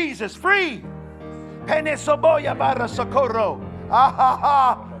name of Jesus. Free. Penesoboya barasokoro.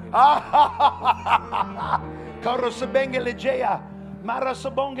 Ahaha. Ahaha. Korosabengelecheya.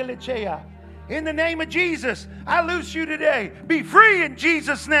 Marasabongelecheya. In the name of Jesus, I loose you today. Be free in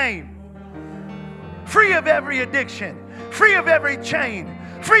Jesus' name. Free of every addiction. Free of every chain.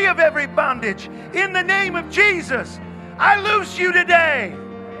 Free of every bondage. In the name of Jesus, I loose you today.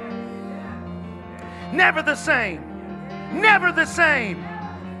 Never the same. Never the same.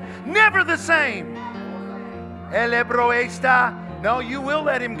 Never the same. No, you will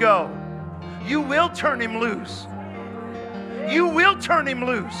let him go. You will turn him loose. You will turn him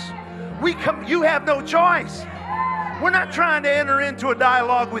loose. You have no choice. We're not trying to enter into a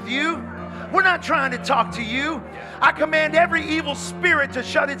dialogue with you. We're not trying to talk to you. I command every evil spirit to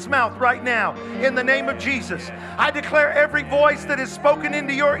shut its mouth right now in the name of Jesus. I declare every voice that has spoken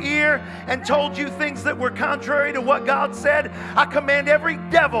into your ear and told you things that were contrary to what God said. I command every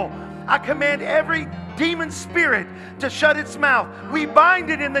devil, I command every demon spirit to shut its mouth. We bind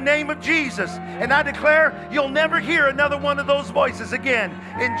it in the name of Jesus. And I declare you'll never hear another one of those voices again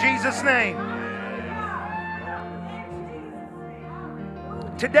in Jesus' name.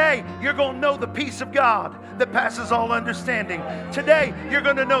 Today, you're going to know the peace of God that passes all understanding. Today, you're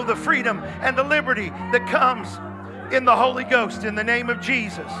going to know the freedom and the liberty that comes in the Holy Ghost in the name of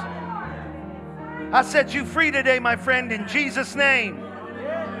Jesus. I set you free today, my friend, in Jesus' name.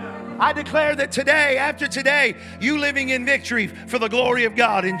 I declare that today, after today, you living in victory for the glory of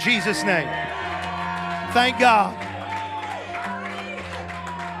God in Jesus' name. Thank God.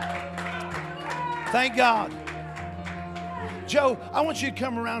 Thank God. Joe, I want you to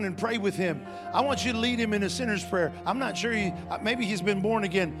come around and pray with him. I want you to lead him in a sinner's prayer. I'm not sure, maybe he's been born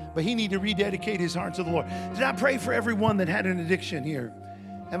again, but he needs to rededicate his heart to the Lord. Did I pray for everyone that had an addiction here?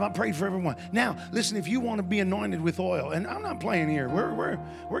 Have I prayed for everyone? Now, listen, if you want to be anointed with oil, and I'm not playing here.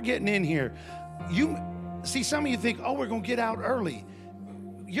 We're getting in here. You see, some of you think, oh, we're going to get out early.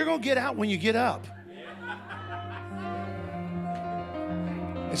 You're going to get out when you get up.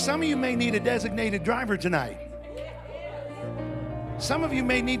 And some of you may need a designated driver tonight. Some of you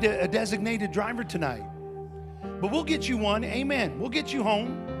may need a designated driver tonight. But we'll get you one. Amen. We'll get you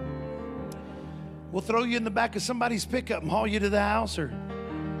home. We'll throw you in the back of somebody's pickup and haul you to the house, or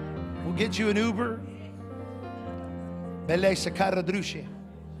we'll get you an Uber. Bele sakara drushe.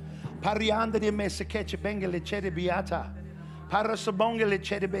 Parianda de mesekeche bengele chere biata. Parasobongele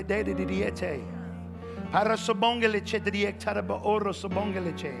chere bedede diete. Parasobongele chere dietara ba oro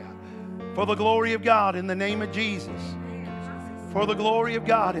sobongele chea. For the glory of God in the name of Jesus. For the glory of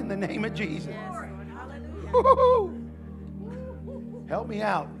God in the name of Jesus. Woo-hoo-hoo. Help me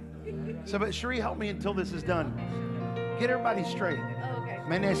out. So, but Sheree, help me until this is done. Get everybody straight.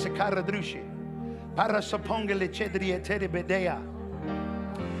 Menese karadrushi. Para sopongele chedri etere bedea.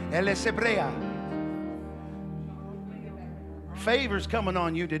 Ele sebrea. Favor's coming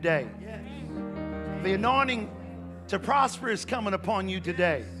on you today. The anointing to prosper is coming upon you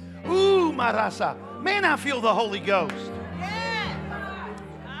today. Ooh, marasa. Man, I feel the Holy Ghost.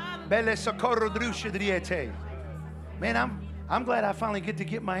 Man, I'm glad I finally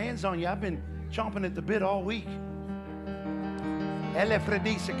get my hands on you. I've been chomping at the bit all week. I'm going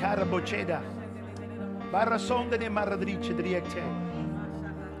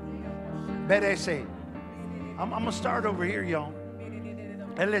to start over here, y'all.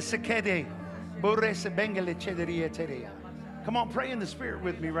 Come on, pray in the Spirit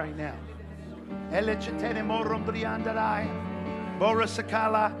with me right now.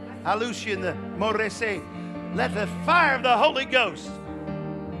 Borasakala, I loose you in the Morese. Let the fire of the Holy Ghost.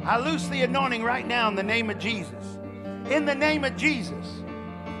 I loose the anointing right now in the name of Jesus. In the name of Jesus.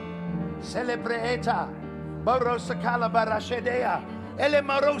 Celebreta. Borosakala barashedea. Ele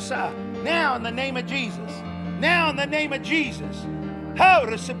morosa. Now in the name of Jesus. Now in the name of Jesus. How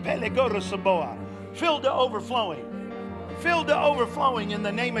resepele gorosaboa. Filled to overflowing. Filled to overflowing in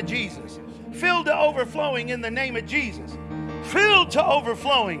the name of Jesus. Filled to overflowing in the name of Jesus. Filled to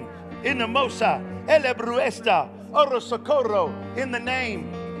overflowing in the Mosa. Elebruesta. Oro socorro. In the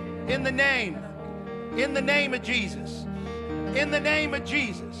name. In the name. In the name of Jesus. In the name of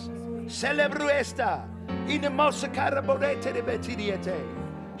Jesus. Celebruesta. In the Mosa carabodete de betidiete.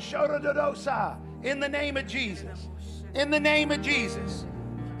 Shorododosa. In the name of Jesus. In the name of Jesus.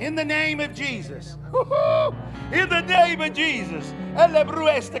 In the name of Jesus. In the name of Jesus.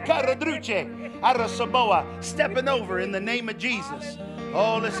 Elebruesta caradruce. Arasaboa. Stepping over in the name of Jesus.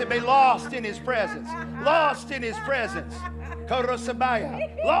 Oh, let's be lost in his presence. Lost in his presence.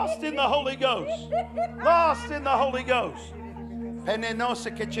 Korosabaya. Lost in the Holy Ghost. Lost in the Holy Ghost.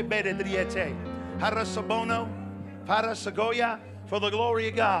 Penenosa kechebede driete. Harasabono. Parasagoya. For the glory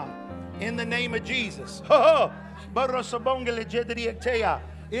of God. In the name of Jesus. Barosabongele jedriektea.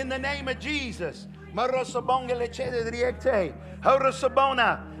 In the name of Jesus. Marosabongele jedriekte.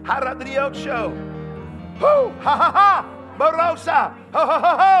 Horosabona. Haradriocho. Ho ha ha ha. Barosa. Ho ho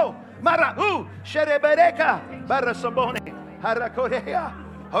ho ho. Mara hu. Sherebereka. Barosabone. Harakorea.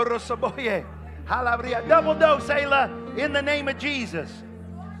 Horosaboye. Halabria. Double dose, Ayla. In the name of Jesus.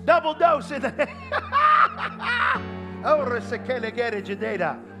 Double dose in the name. Orosekele gere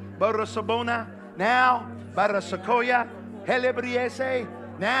jededa. Barosabona. Now. Barasakoya. Helebriese.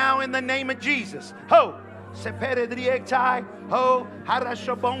 Now in the name of Jesus. Ho. Sepere driektai. Ho.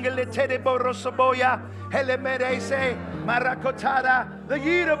 Harashabongele tede borosaboya. Helemerese. Marakotada. The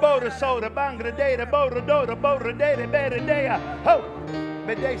yida borosoda. Bangra data. Borodora. Borodata. Beredea. Ho.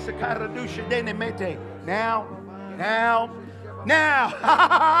 Bedesa karadusha denemete. Now. Now. Now.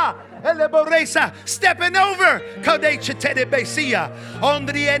 Eleboresa. Stepping over. Kodecha tede besia.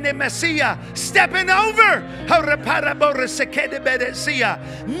 Ondriene mesia. Stepping over.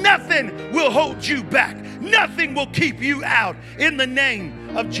 Nothing will hold you back. Nothing will keep you out in the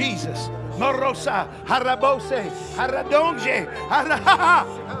name of Jesus. Morosa, harabose, haradonje, haraha.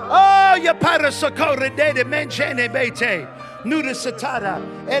 Oh, ya parasokore de menchene bete. Nuda satada,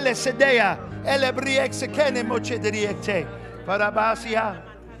 ele sedea, ele briexekene mochedriekte. Parabasia.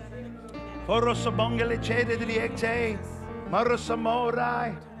 Forosabongele chedriekte.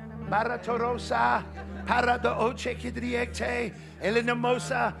 Marosamorai. Maratorosa. Parada ochekidriekte.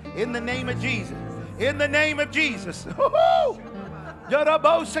 Elenamosa. In the name of Jesus. In the name of Jesus.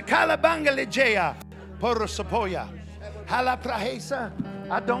 Yorobosa kalabangalejea. Porosapoya. Halaprahesa.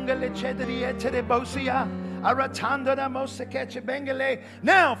 Adongalechedriete de bosia. Aratanda mosakeche bengale.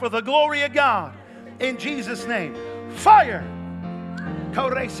 Now for the glory of God. In Jesus' name. Fire.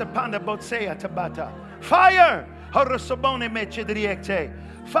 Koresa panda botsea tabata. Fire. Horosabone mechedriekte.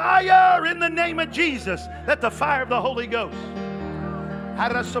 Fire in the name of Jesus. Let the fire of the Holy Ghost.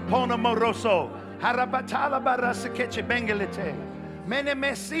 Harasapona moroso. Harabatala barasakeche bengalete.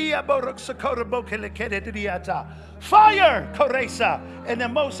 Menemesia boroksakora bokelekediata. Fire, Koresa, and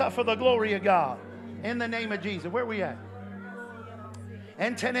Emosa for the glory of God. In the name of Jesus. Where are we at?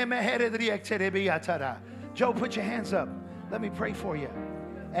 Joe, put your hands up. Let me pray for you.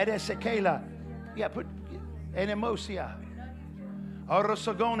 Edesekela. Yeah, put Enemosia.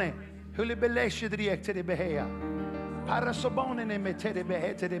 Orosogone. Hulibelesha driekte behea. Parasobone ne metere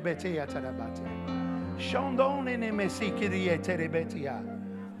behete de betea tarabate. Shondone ne mesiki driete betia.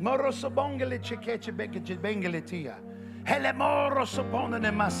 Morosobongele chekeche bekeche bengeletia. Helemorosopone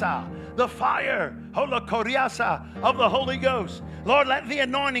ne masa. The fire, holokoriasa of the Holy Ghost. Lord, let the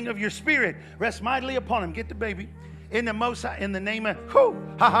anointing of your Spirit rest mightily upon him. Get the baby. In the Mosa, in the name of who?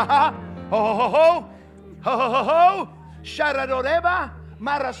 Ha ha ha. Ho ho ho ho. Ho ho ho ho. Sharadoreba.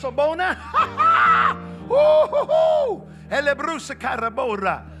 Marasobona. Ha ha. Ho ho ho. Elebrusa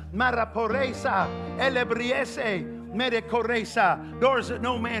carabora. Maraporesa. Elebriese. Medecoresa. Doors that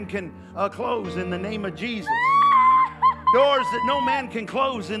no man can close in the name of Jesus. Doors that no man can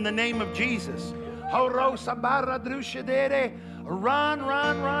close in the name of Jesus. Horosa baradrushadere. Run,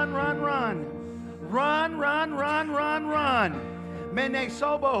 run, run, run, run. Run, run, run, run, run. Mene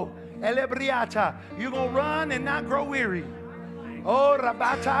sobo elebriata. You're going to run and not grow weary. Oh,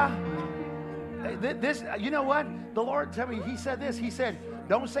 Rabata. This, you know what? The Lord told me, he said this. He said,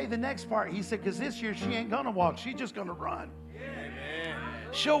 don't say the next part. He said, because this year she ain't going to walk. She's just going to run. Amen.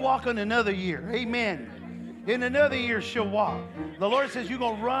 She'll walk in another year. Amen. In another year, she'll walk. The Lord says, you're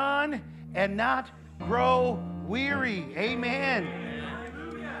going to run and not grow weary. Amen.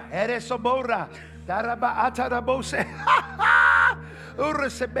 Eresobora. Daraba atarabose.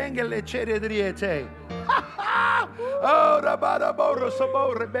 Ursebengele cheredriete. Oh, rabaraboro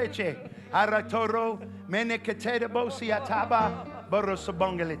sobore beche. Aratoro menekete bosi ataba. All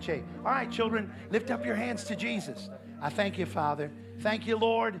right, children, lift up your hands to Jesus. I thank you, Father. Thank you,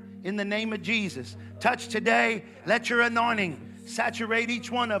 Lord, in the name of Jesus. Touch today. Let your anointing saturate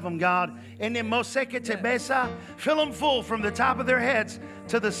each one of them, God. And then fill them full from the top of their heads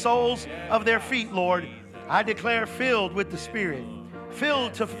to the soles of their feet, Lord. I declare filled with the Spirit,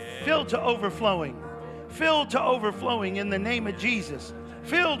 filled to overflowing, filled to overflowing in the name of Jesus.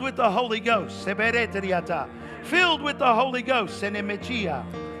 Filled with the Holy Ghost. Filled with the Holy Ghost.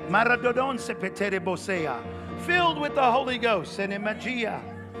 Filled with the Holy Ghost.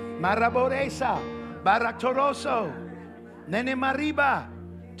 Maraboresa. Baraktoroso. Nene Mariba.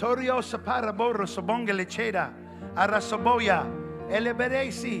 Toriosa Paraboro Sobongele Cheda. Arasoboya.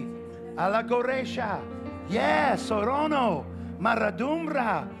 Eleberesi. Alagoresha. Yes, Orono.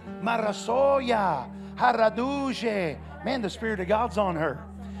 Maradumra. Marasoya. Haraduje. Man, the Spirit of God's on her.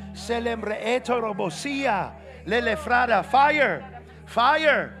 Celembre etorobosia. Lelefrada. Fire.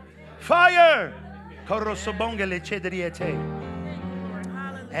 Fire. Fire. Korosobongele chedriete.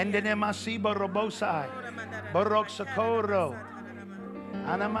 Endene masiba robosai. Borok Socorro.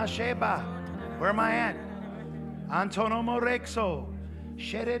 Anamasheba. Where am I at? Antono Morexo.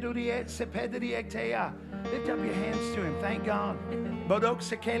 Shereduriet sepedriectea. Lift up your hands to him. Thank God. Bodok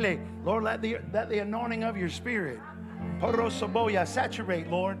Sekele. Lord, let the anointing of your Spirit Porosoboya saturate,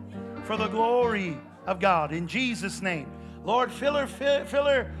 Lord, for the glory of God. In Jesus' name. Lord, fill her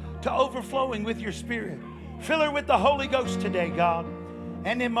to overflowing with your Spirit. Fill her with the Holy Ghost today, God.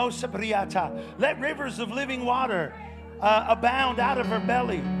 And in Mosabriata, let rivers of living water abound out of her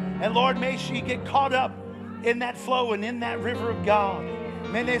belly. And Lord, may she get caught up in that flow and in that river of God.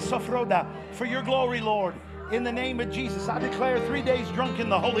 Mene Sofroda, for your glory, Lord. In the name of Jesus, I declare 3 days drunk in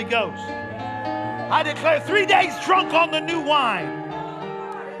the Holy Ghost. I declare 3 days drunk on the new wine.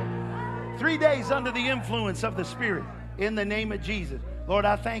 3 days under the influence of the Spirit. In the name of Jesus. Lord,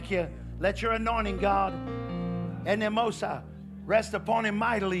 I thank you. Let your anointing, God, and Nemosa rest upon him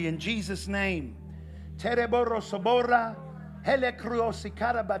mightily in Jesus' name. Tereboro Sobora, Hele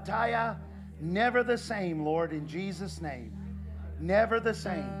Cruosikara Bataya. Never the same, Lord, in Jesus' name. Never the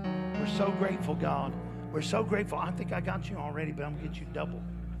same. We're so grateful, God. We're so grateful. I think I got you already, but I'm going to get you double.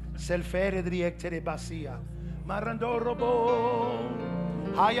 Selfere driectere basia. Marandorobo.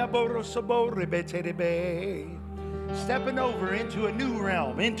 Hayaboro sobore beterebe. Stepping over into a new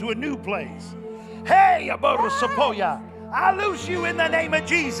realm, into a new place. Hey, Aboro Sopoya. I loose you in the name of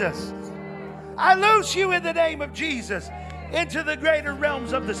Jesus. I loose you in the name of Jesus into the greater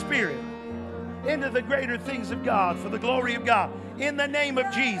realms of the Spirit, into the greater things of God, for the glory of God, in the name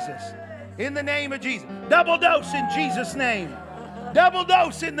of Jesus. In the name of Jesus. Double dose in Jesus' name. Double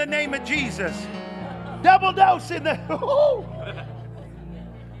dose in the name of Jesus. Double dose in the...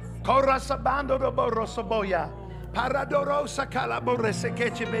 Korasabando do borosoboya. Paradorosa calaborese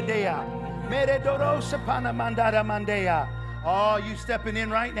quechebedea. Meredorosa panamandara mandea. Oh, you stepping in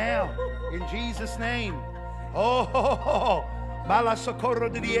right now. In Jesus' name. Oh, Bala socorro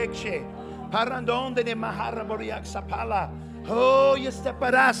de dieche. Parandonde de mahara boriak sapala. Oh, you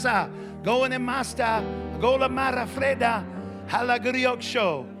steparasa. Going in masta. Gola mara freda.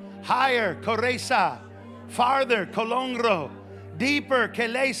 Halagriokcho. Higher, Coresa. Farther, Colongro. Deeper,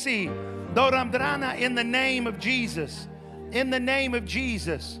 Kelesi. Doramdrana, in the name of Jesus. In the name of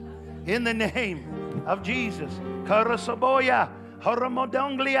Jesus. In the name of Jesus. Karasoboya.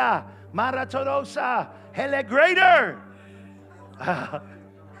 Horomodonglia. Maratorosa. Hele greater.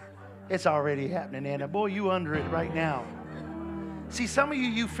 It's already happening, Anna. Boy, you under it right now. See, some of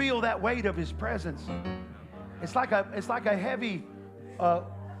you feel that weight of his presence. It's like a heavy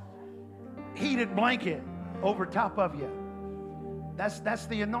heated blanket over top of you. That's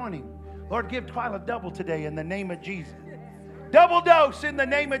the anointing. Lord, give Twyla double today in the name of Jesus. Double dose in the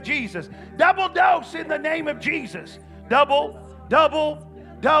name of Jesus. Double dose in the name of Jesus. Double, double,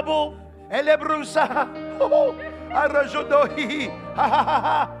 double. Elebrusa. Arajodohi. Ha ha ha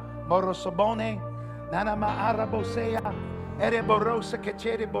ha. Morosabone. Nanama arabosea. Ereborosa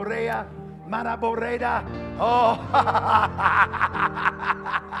kechere borea. Manaboreda. Oh.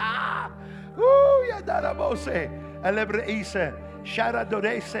 Ooh, yadarabose. Elebreise.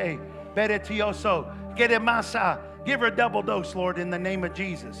 Sharadorese. Beretioso. Gedemasa. Give her double dose, Lord, in the name of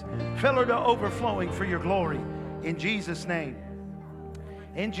Jesus. Fill her to overflowing for your glory. In Jesus' name.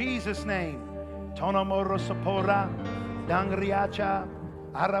 In Jesus' name. Tonomoro Sopora. Dangriacha.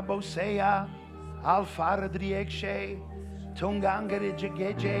 Arabosea. Alfaradriekshe. Tungangere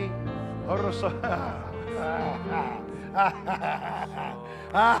Jegeje. Oroso.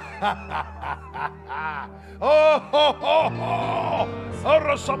 Oh, ho, ho, ho.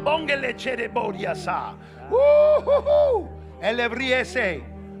 Orosabongele cherebodiasa. Woo-hoo-hoo. Elebriese.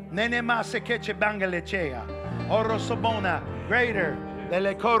 Nenemase keche bangalechea. Orosobona. Greater.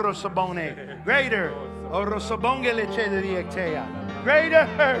 Dele korosobone. Greater. Orosobongeleche de diectea. Greater.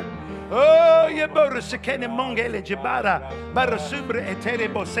 Oh, yeborosekene mongele jibara. Barasubre etere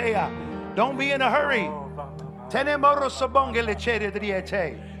bosea. Don't be in a hurry. Tenemorosobongeleche de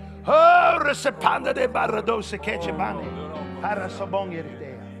diete. Oh, resepanda de baradose kechebane.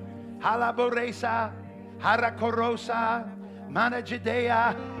 Parasobongedea. Halaboresa. Harakorosa.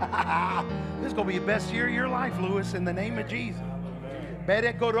 Manajidea. This is going to be the best year of your life, Lewis, in the name of Jesus.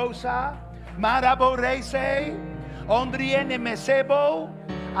 Berekorosa. Maraborese. Ondriene mesebo.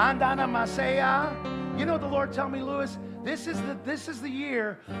 Andana masea. You know the Lord tell me, Lewis, this is the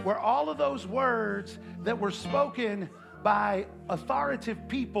year where all of those words that were spoken by authoritative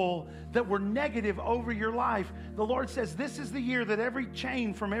people that were negative over your life, the Lord says this is the year that every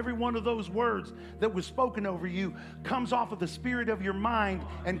chain from every one of those words that was spoken over you comes off of the spirit of your mind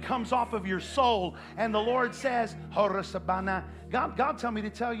and comes off of your soul. And the Lord says, God tell me to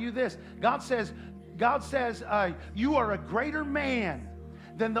tell you this. God says, you are a greater man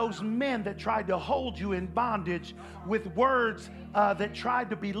than those men that tried to hold you in bondage with words that tried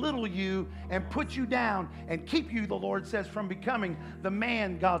to belittle you and put you down and keep you, the Lord says, from becoming the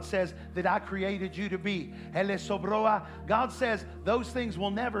man, God says, that I created you to be. God says those things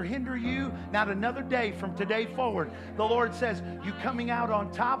will never hinder you, not another day from today forward. The Lord says you coming out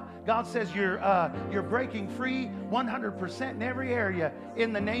on top. God says you're breaking free 100% in every area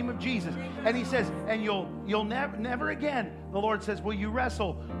in the name of Jesus. And He says, and you'll never again, the Lord says, will you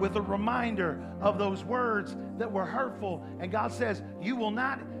wrestle with a reminder of those words that were hurtful. And God says you will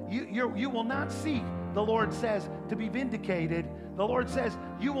not seek, the Lord says, to be vindicated. The Lord says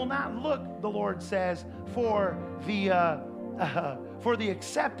you will not look, the Lord says, for the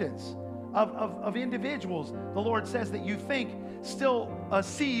acceptance of individuals. The Lord says that you think still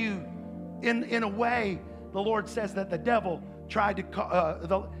see you in a way. The Lord says that the devil tried to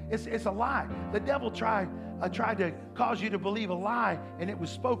it's a lie. The devil tried to cause you to believe a lie, and it was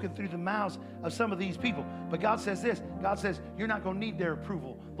spoken through the mouths of some of these people. But God says this. God says you're not going to need their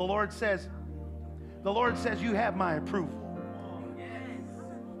approval. The Lord says you have my approval.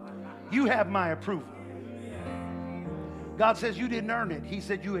 You have my approval. God says you didn't earn it. He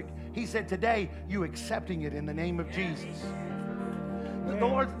said today you accepting it in the name of Jesus. The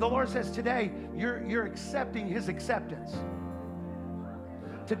Lord says today you're accepting His acceptance.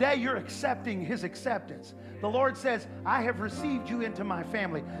 Today you're accepting His acceptance. The Lord says, I have received you into my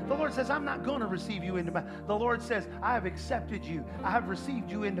family. The Lord says, I'm not going to receive you into my... The Lord says, I have accepted you. I have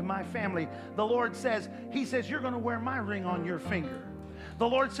received you into my family. The Lord says, He says, you're going to wear my ring on your finger. The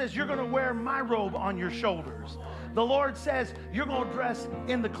Lord says, you're going to wear my robe on your shoulders. The Lord says, you're going to dress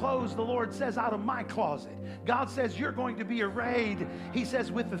in the clothes, the Lord says, out of my closet. God says, you're going to be arrayed, He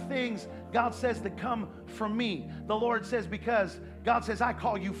says, with the things, God says, that come from me. The Lord says, because God says, I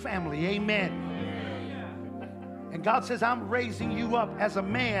call you family. Amen. And God says, I'm raising you up as a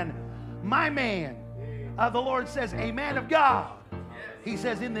man, my man. The Lord says, a man of God. He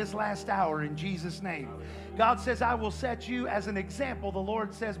says, in this last hour, in Jesus' name. God says, I will set you as an example, the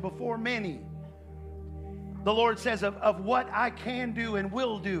Lord says, before many. The Lord says of what I can do and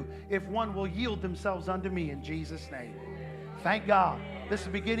will do if one will yield themselves unto me in Jesus' name. Thank God. This is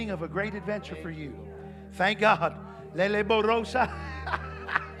the beginning of a great adventure for you. Thank God. Lele borosa.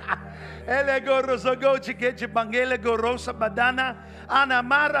 Ele gorosa gochi keche bangele gorosa badana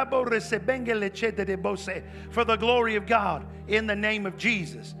anamara borese bengele chete de bose, for the glory of God in the name of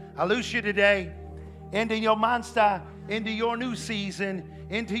Jesus. I loose you today into your monster, into your new season,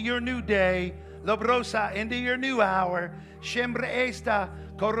 into your new day. Lobrosa, into your new hour. Shembre esta,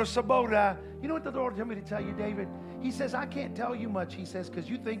 korosabora. You know what the Lord told me to tell you, David? He says, I can't tell you much, He says, because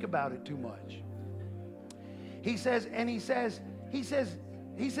you think about it too much. He says,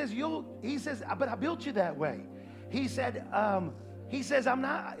 but I built you that way. He said, it's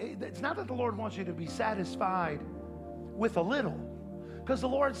not that the Lord wants you to be satisfied with a little, because the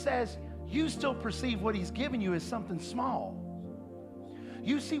Lord says, you still perceive what He's given you as something small.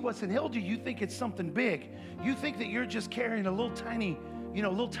 You see what's held you, you think it's something big. You think that you're just carrying a little tiny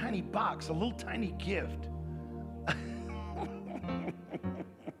box, a little tiny gift.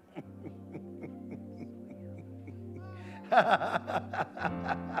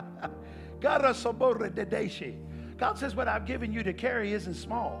 God says what I've given you to carry isn't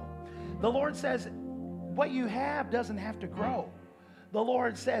small. The Lord says what you have doesn't have to grow. The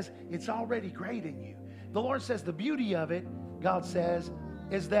Lord says it's already great in you. The Lord says the beauty of it, God says,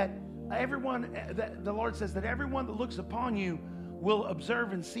 is that the Lord says that everyone that looks upon you will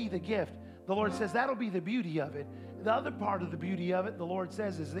observe and see the gift. The Lord says that'll be the beauty of it. The other part of the beauty of it, the Lord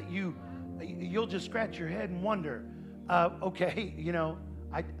says, is that you'll just scratch your head and wonder, okay,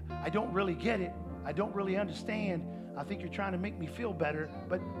 I don't really get it. I don't really understand. I think you're trying to make me feel better,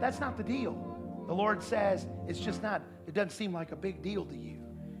 but that's not the deal. The Lord says it's just not, it doesn't seem like a big deal to you.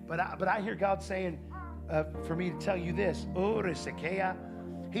 But I hear God saying for me to tell you this.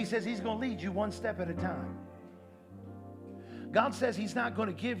 He says he's going to lead you one step at a time. God says he's not going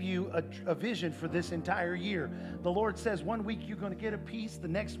to give you a vision for this entire year. The Lord says one week you're going to get a piece, the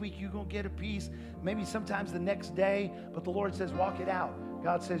next week you're going to get a piece, maybe sometimes the next day, but the Lord says walk it out.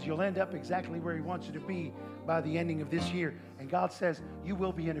 God says you'll end up exactly where he wants you to be by the ending of this year. And God says you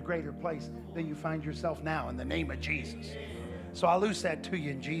will be in a greater place than you find yourself now in the name of Jesus. So I loose that to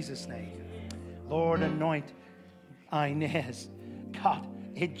you in Jesus' name. Lord, anoint Inez. God,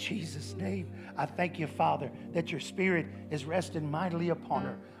 in Jesus' name, I thank you, Father, that your Spirit is resting mightily upon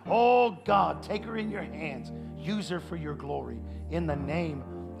her. Oh, God, take her in your hands. Use her for your glory in the name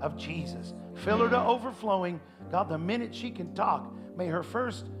of Jesus. Fill her to overflowing. God, the minute she can talk, may her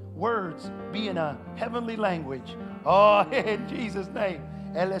first words be in a heavenly language. Oh, in Jesus' name.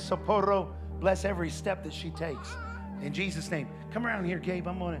 El Socorro, bless every step that she takes. In Jesus' name. Come around here, Gabe.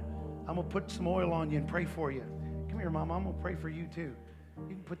 I'm gonna put some oil on you and pray for you. Come here, Mama. I'm gonna pray for you too.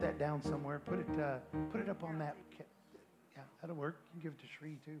 You can put that down somewhere. Put it up on that. Yeah, that'll work. You can give it to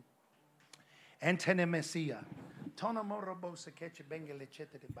Shri too. Antene Messia. Tona morobosa keche bengele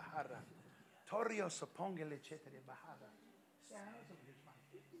chete de bahara. Torio sapongele chete de bahara. Yeah, that's a good one.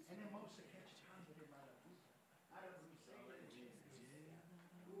 And then mosa keche chande de bahara.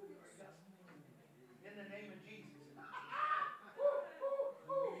 In the name of Jesus.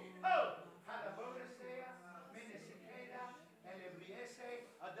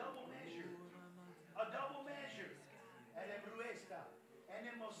 A double measure. A double measure.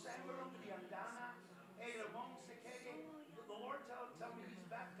 The Lord tell me he's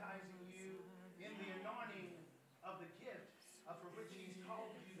baptizing you in the anointing of the gift for which he's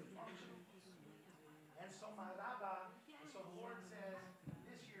called you to function. And so the Lord says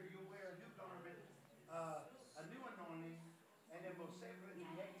this year you'll wear a new garment, a new anointing, and then a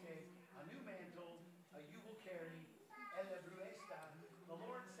new mantle you will carry. The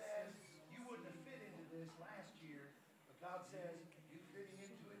Lord says you wouldn't have fit into this last year, but God says you're fitting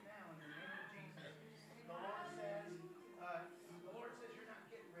into it now in the name of Jesus. The Lord says you're not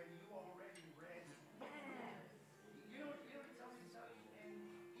getting ready, you already ready. You know what he told me to tell you? And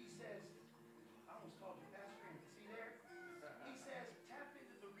he says, I almost called you Pastor Andy. See there? He says, tap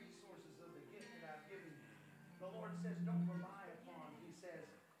into the resources of the gift that I've given you. The Lord says, don't rely upon, he says,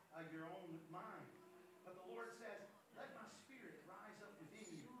 your own mind. But the Lord says, let my spirit rise up within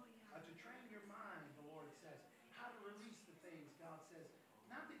you to train your mind, the Lord says, how to release the things, God says.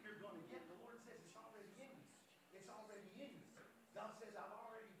 Not that you're going to get, the Lord says it's already in you. It's already in you. God says, I've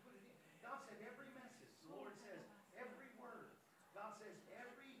already put it in. God said every message, the Lord says every word. God says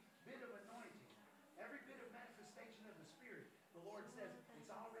every bit of anointing, every bit of manifestation of the Spirit, the Lord says it's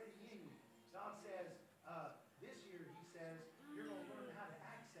already in you. God says this year, he says, you're going to learn how to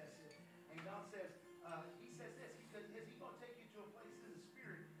access it. And God says, he says this, he says, is he going to take you to a place in the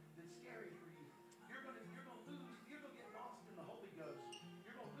Spirit that's scary for you? You're going to get lost in the Holy Ghost.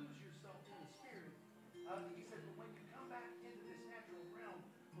 You're going to lose yourself in the Spirit. He says, but when you come back into this natural realm,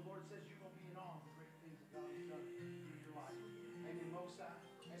 the Lord says you're going to be in awe of the great things that God has done in your life. And in Mosai,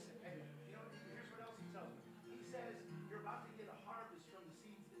 here's what else he tells me. He says you're about to get a harvest from the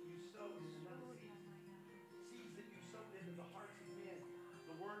seeds that you sowed in another season. Seeds that you sowed into the hearts of men.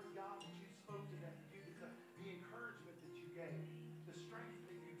 The word of God that you spoke to them. The encouragement that you gave. The strength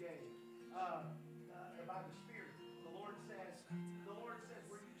that you gave. By the Spirit. The Lord says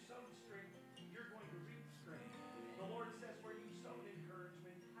where you sowed strength, you're going to reap strength. The Lord says where you sowed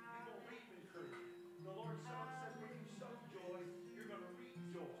encouragement, you're going to reap encouragement. The Lord says where you sowed joy, you're going to reap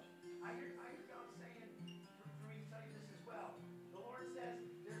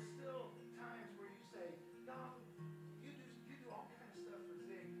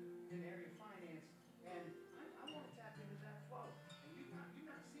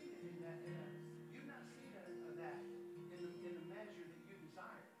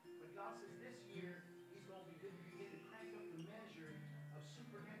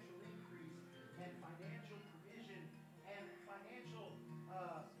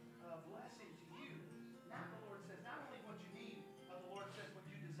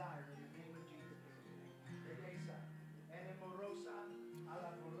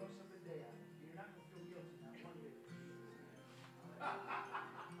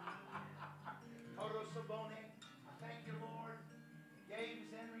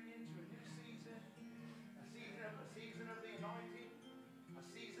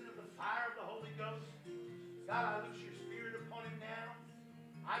God, I loose your spirit upon him now.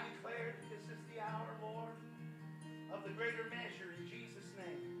 I declare that this is the hour, Lord, of the greater measure in Jesus'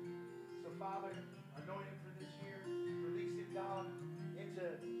 name. So, Father, anoint him for this year. Release him, God, into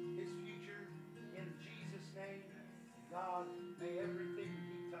his future in Jesus' name. God, may everything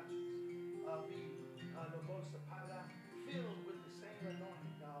he touches be the most filled with the same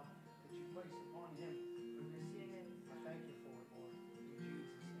anointing, God, that you place upon him for this season. I thank you for it, Lord, in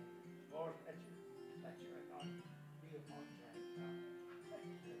Jesus' name. Lord, let your anointing be upon Jack, God.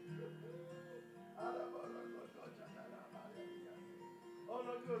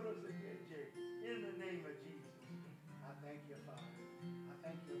 In the name of Jesus, I thank you, Father. I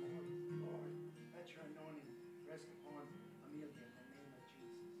thank you, Lord. Lord, let your anointing rest upon Amelia in the name of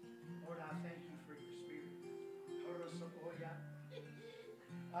Jesus. Lord, I thank you for your spirit. For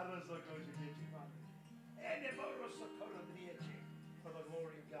the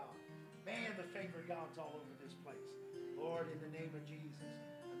glory of God. Man, the favor of God's all over this place. Lord, in the name of Jesus,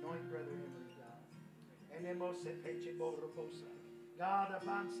 anoint Brother Emily, God. God,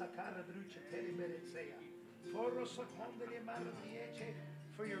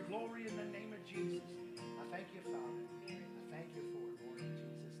 for your glory in the name of Jesus. I thank you, Father. I thank you for it, Lord, in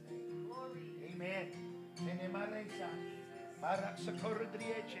Jesus' name. Amen.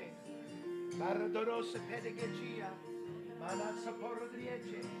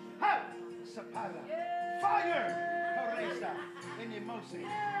 Fire! In the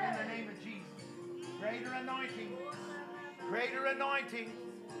name of Jesus. Greater anointing. Greater anointing.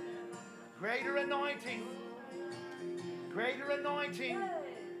 Greater anointing. Greater anointing.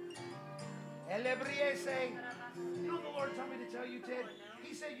 Elebriese. You know the Lord told me to tell you, Ted?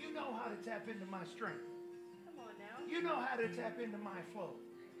 He said, you know how to tap into my strength. Come on now. You know how to tap into my flow.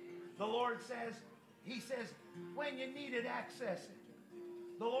 The Lord says, he says, when you need it, access it.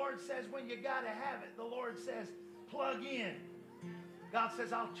 The Lord says, when you got to have it. The Lord says, plug in. God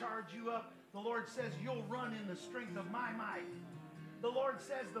says, I'll charge you up. The Lord says, you'll run in the strength of my might. The Lord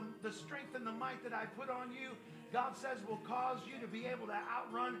says, the strength and the might that I put on you, God says, will cause you to be able to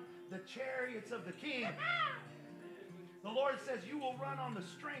outrun the chariots of the king. The Lord says, you will run on the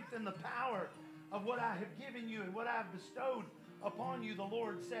strength and the power of what I have given you and what I have bestowed upon you. The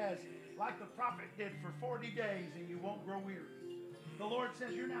Lord says, like the prophet did for 40 days, and you won't grow weary. The Lord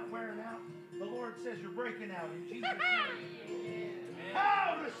says, you're not wearing out. The Lord says, you're breaking out in Jesus' name.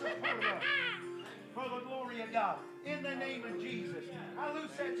 How to support us for the glory of God. In the name of Jesus. I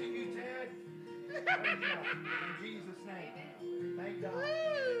loose that to you, Ted. Praise God. In Jesus' name. Thank God.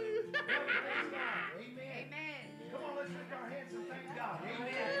 Praise God. Amen. Amen. Come on, let's lift our hands and thank God. Amen.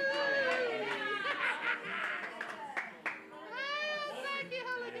 Thank you,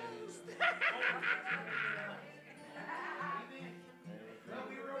 Holy Ghost. Amen. Well,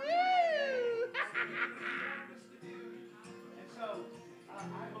 we were obedient today. We did what He wanted us to do. And so, I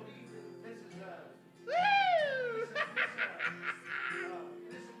believe that this is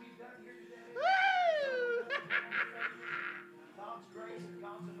this we've done here today. God's grace and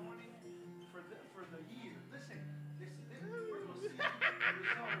God's anointing for the year. Listen, we're going to see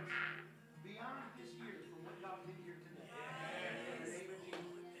results beyond this year from what God did here today. In the name of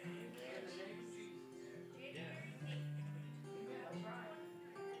Jesus. In the name of Jesus. Amen. That's right.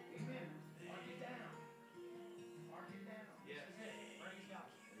 Amen. Mark it down. Mark it down. Yes. Praise God.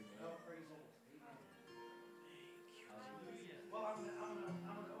 Oh, praise the Lord. Amen. Well, I'm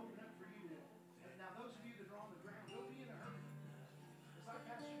gonna open up for you now. Those of you that are on the ground, don't be in a hurry. As our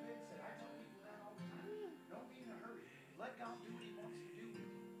Pastor Ben said, I tell people that all the time. Don't be in a hurry. Let God do what He wants to do with you.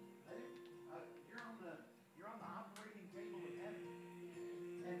 Let Him. You're on the operating table of heaven,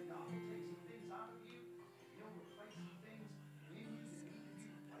 and God will take some things out of you. He'll replace some things in you that need to be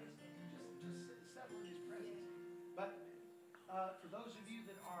replaced. Just settle in His presence. But for those of you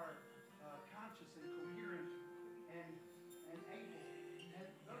that are conscious and coherent and able, and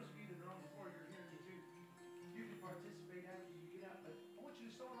those of you that are on the floor, you're hearing me too. You can participate after you get up, but I want you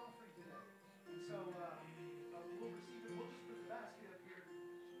to sow an offering today. And so we'll receive it. We'll just put the basket up here.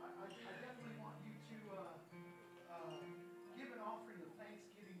 I definitely want you to give an offering of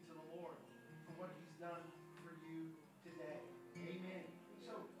thanksgiving to the Lord for what He's done for you today. Amen.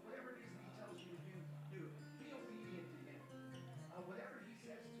 So whatever it is that He tells you to do, do it. Be obedient to Him. Whatever He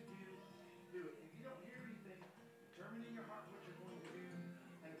says to do it. If you don't hear anything, determine in your heart what you're going to do.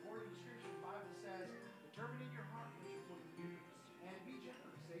 And according to Scripture, the Bible says, determine in your heart what you're going to do. And be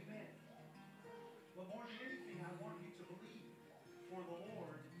generous. Amen. But more than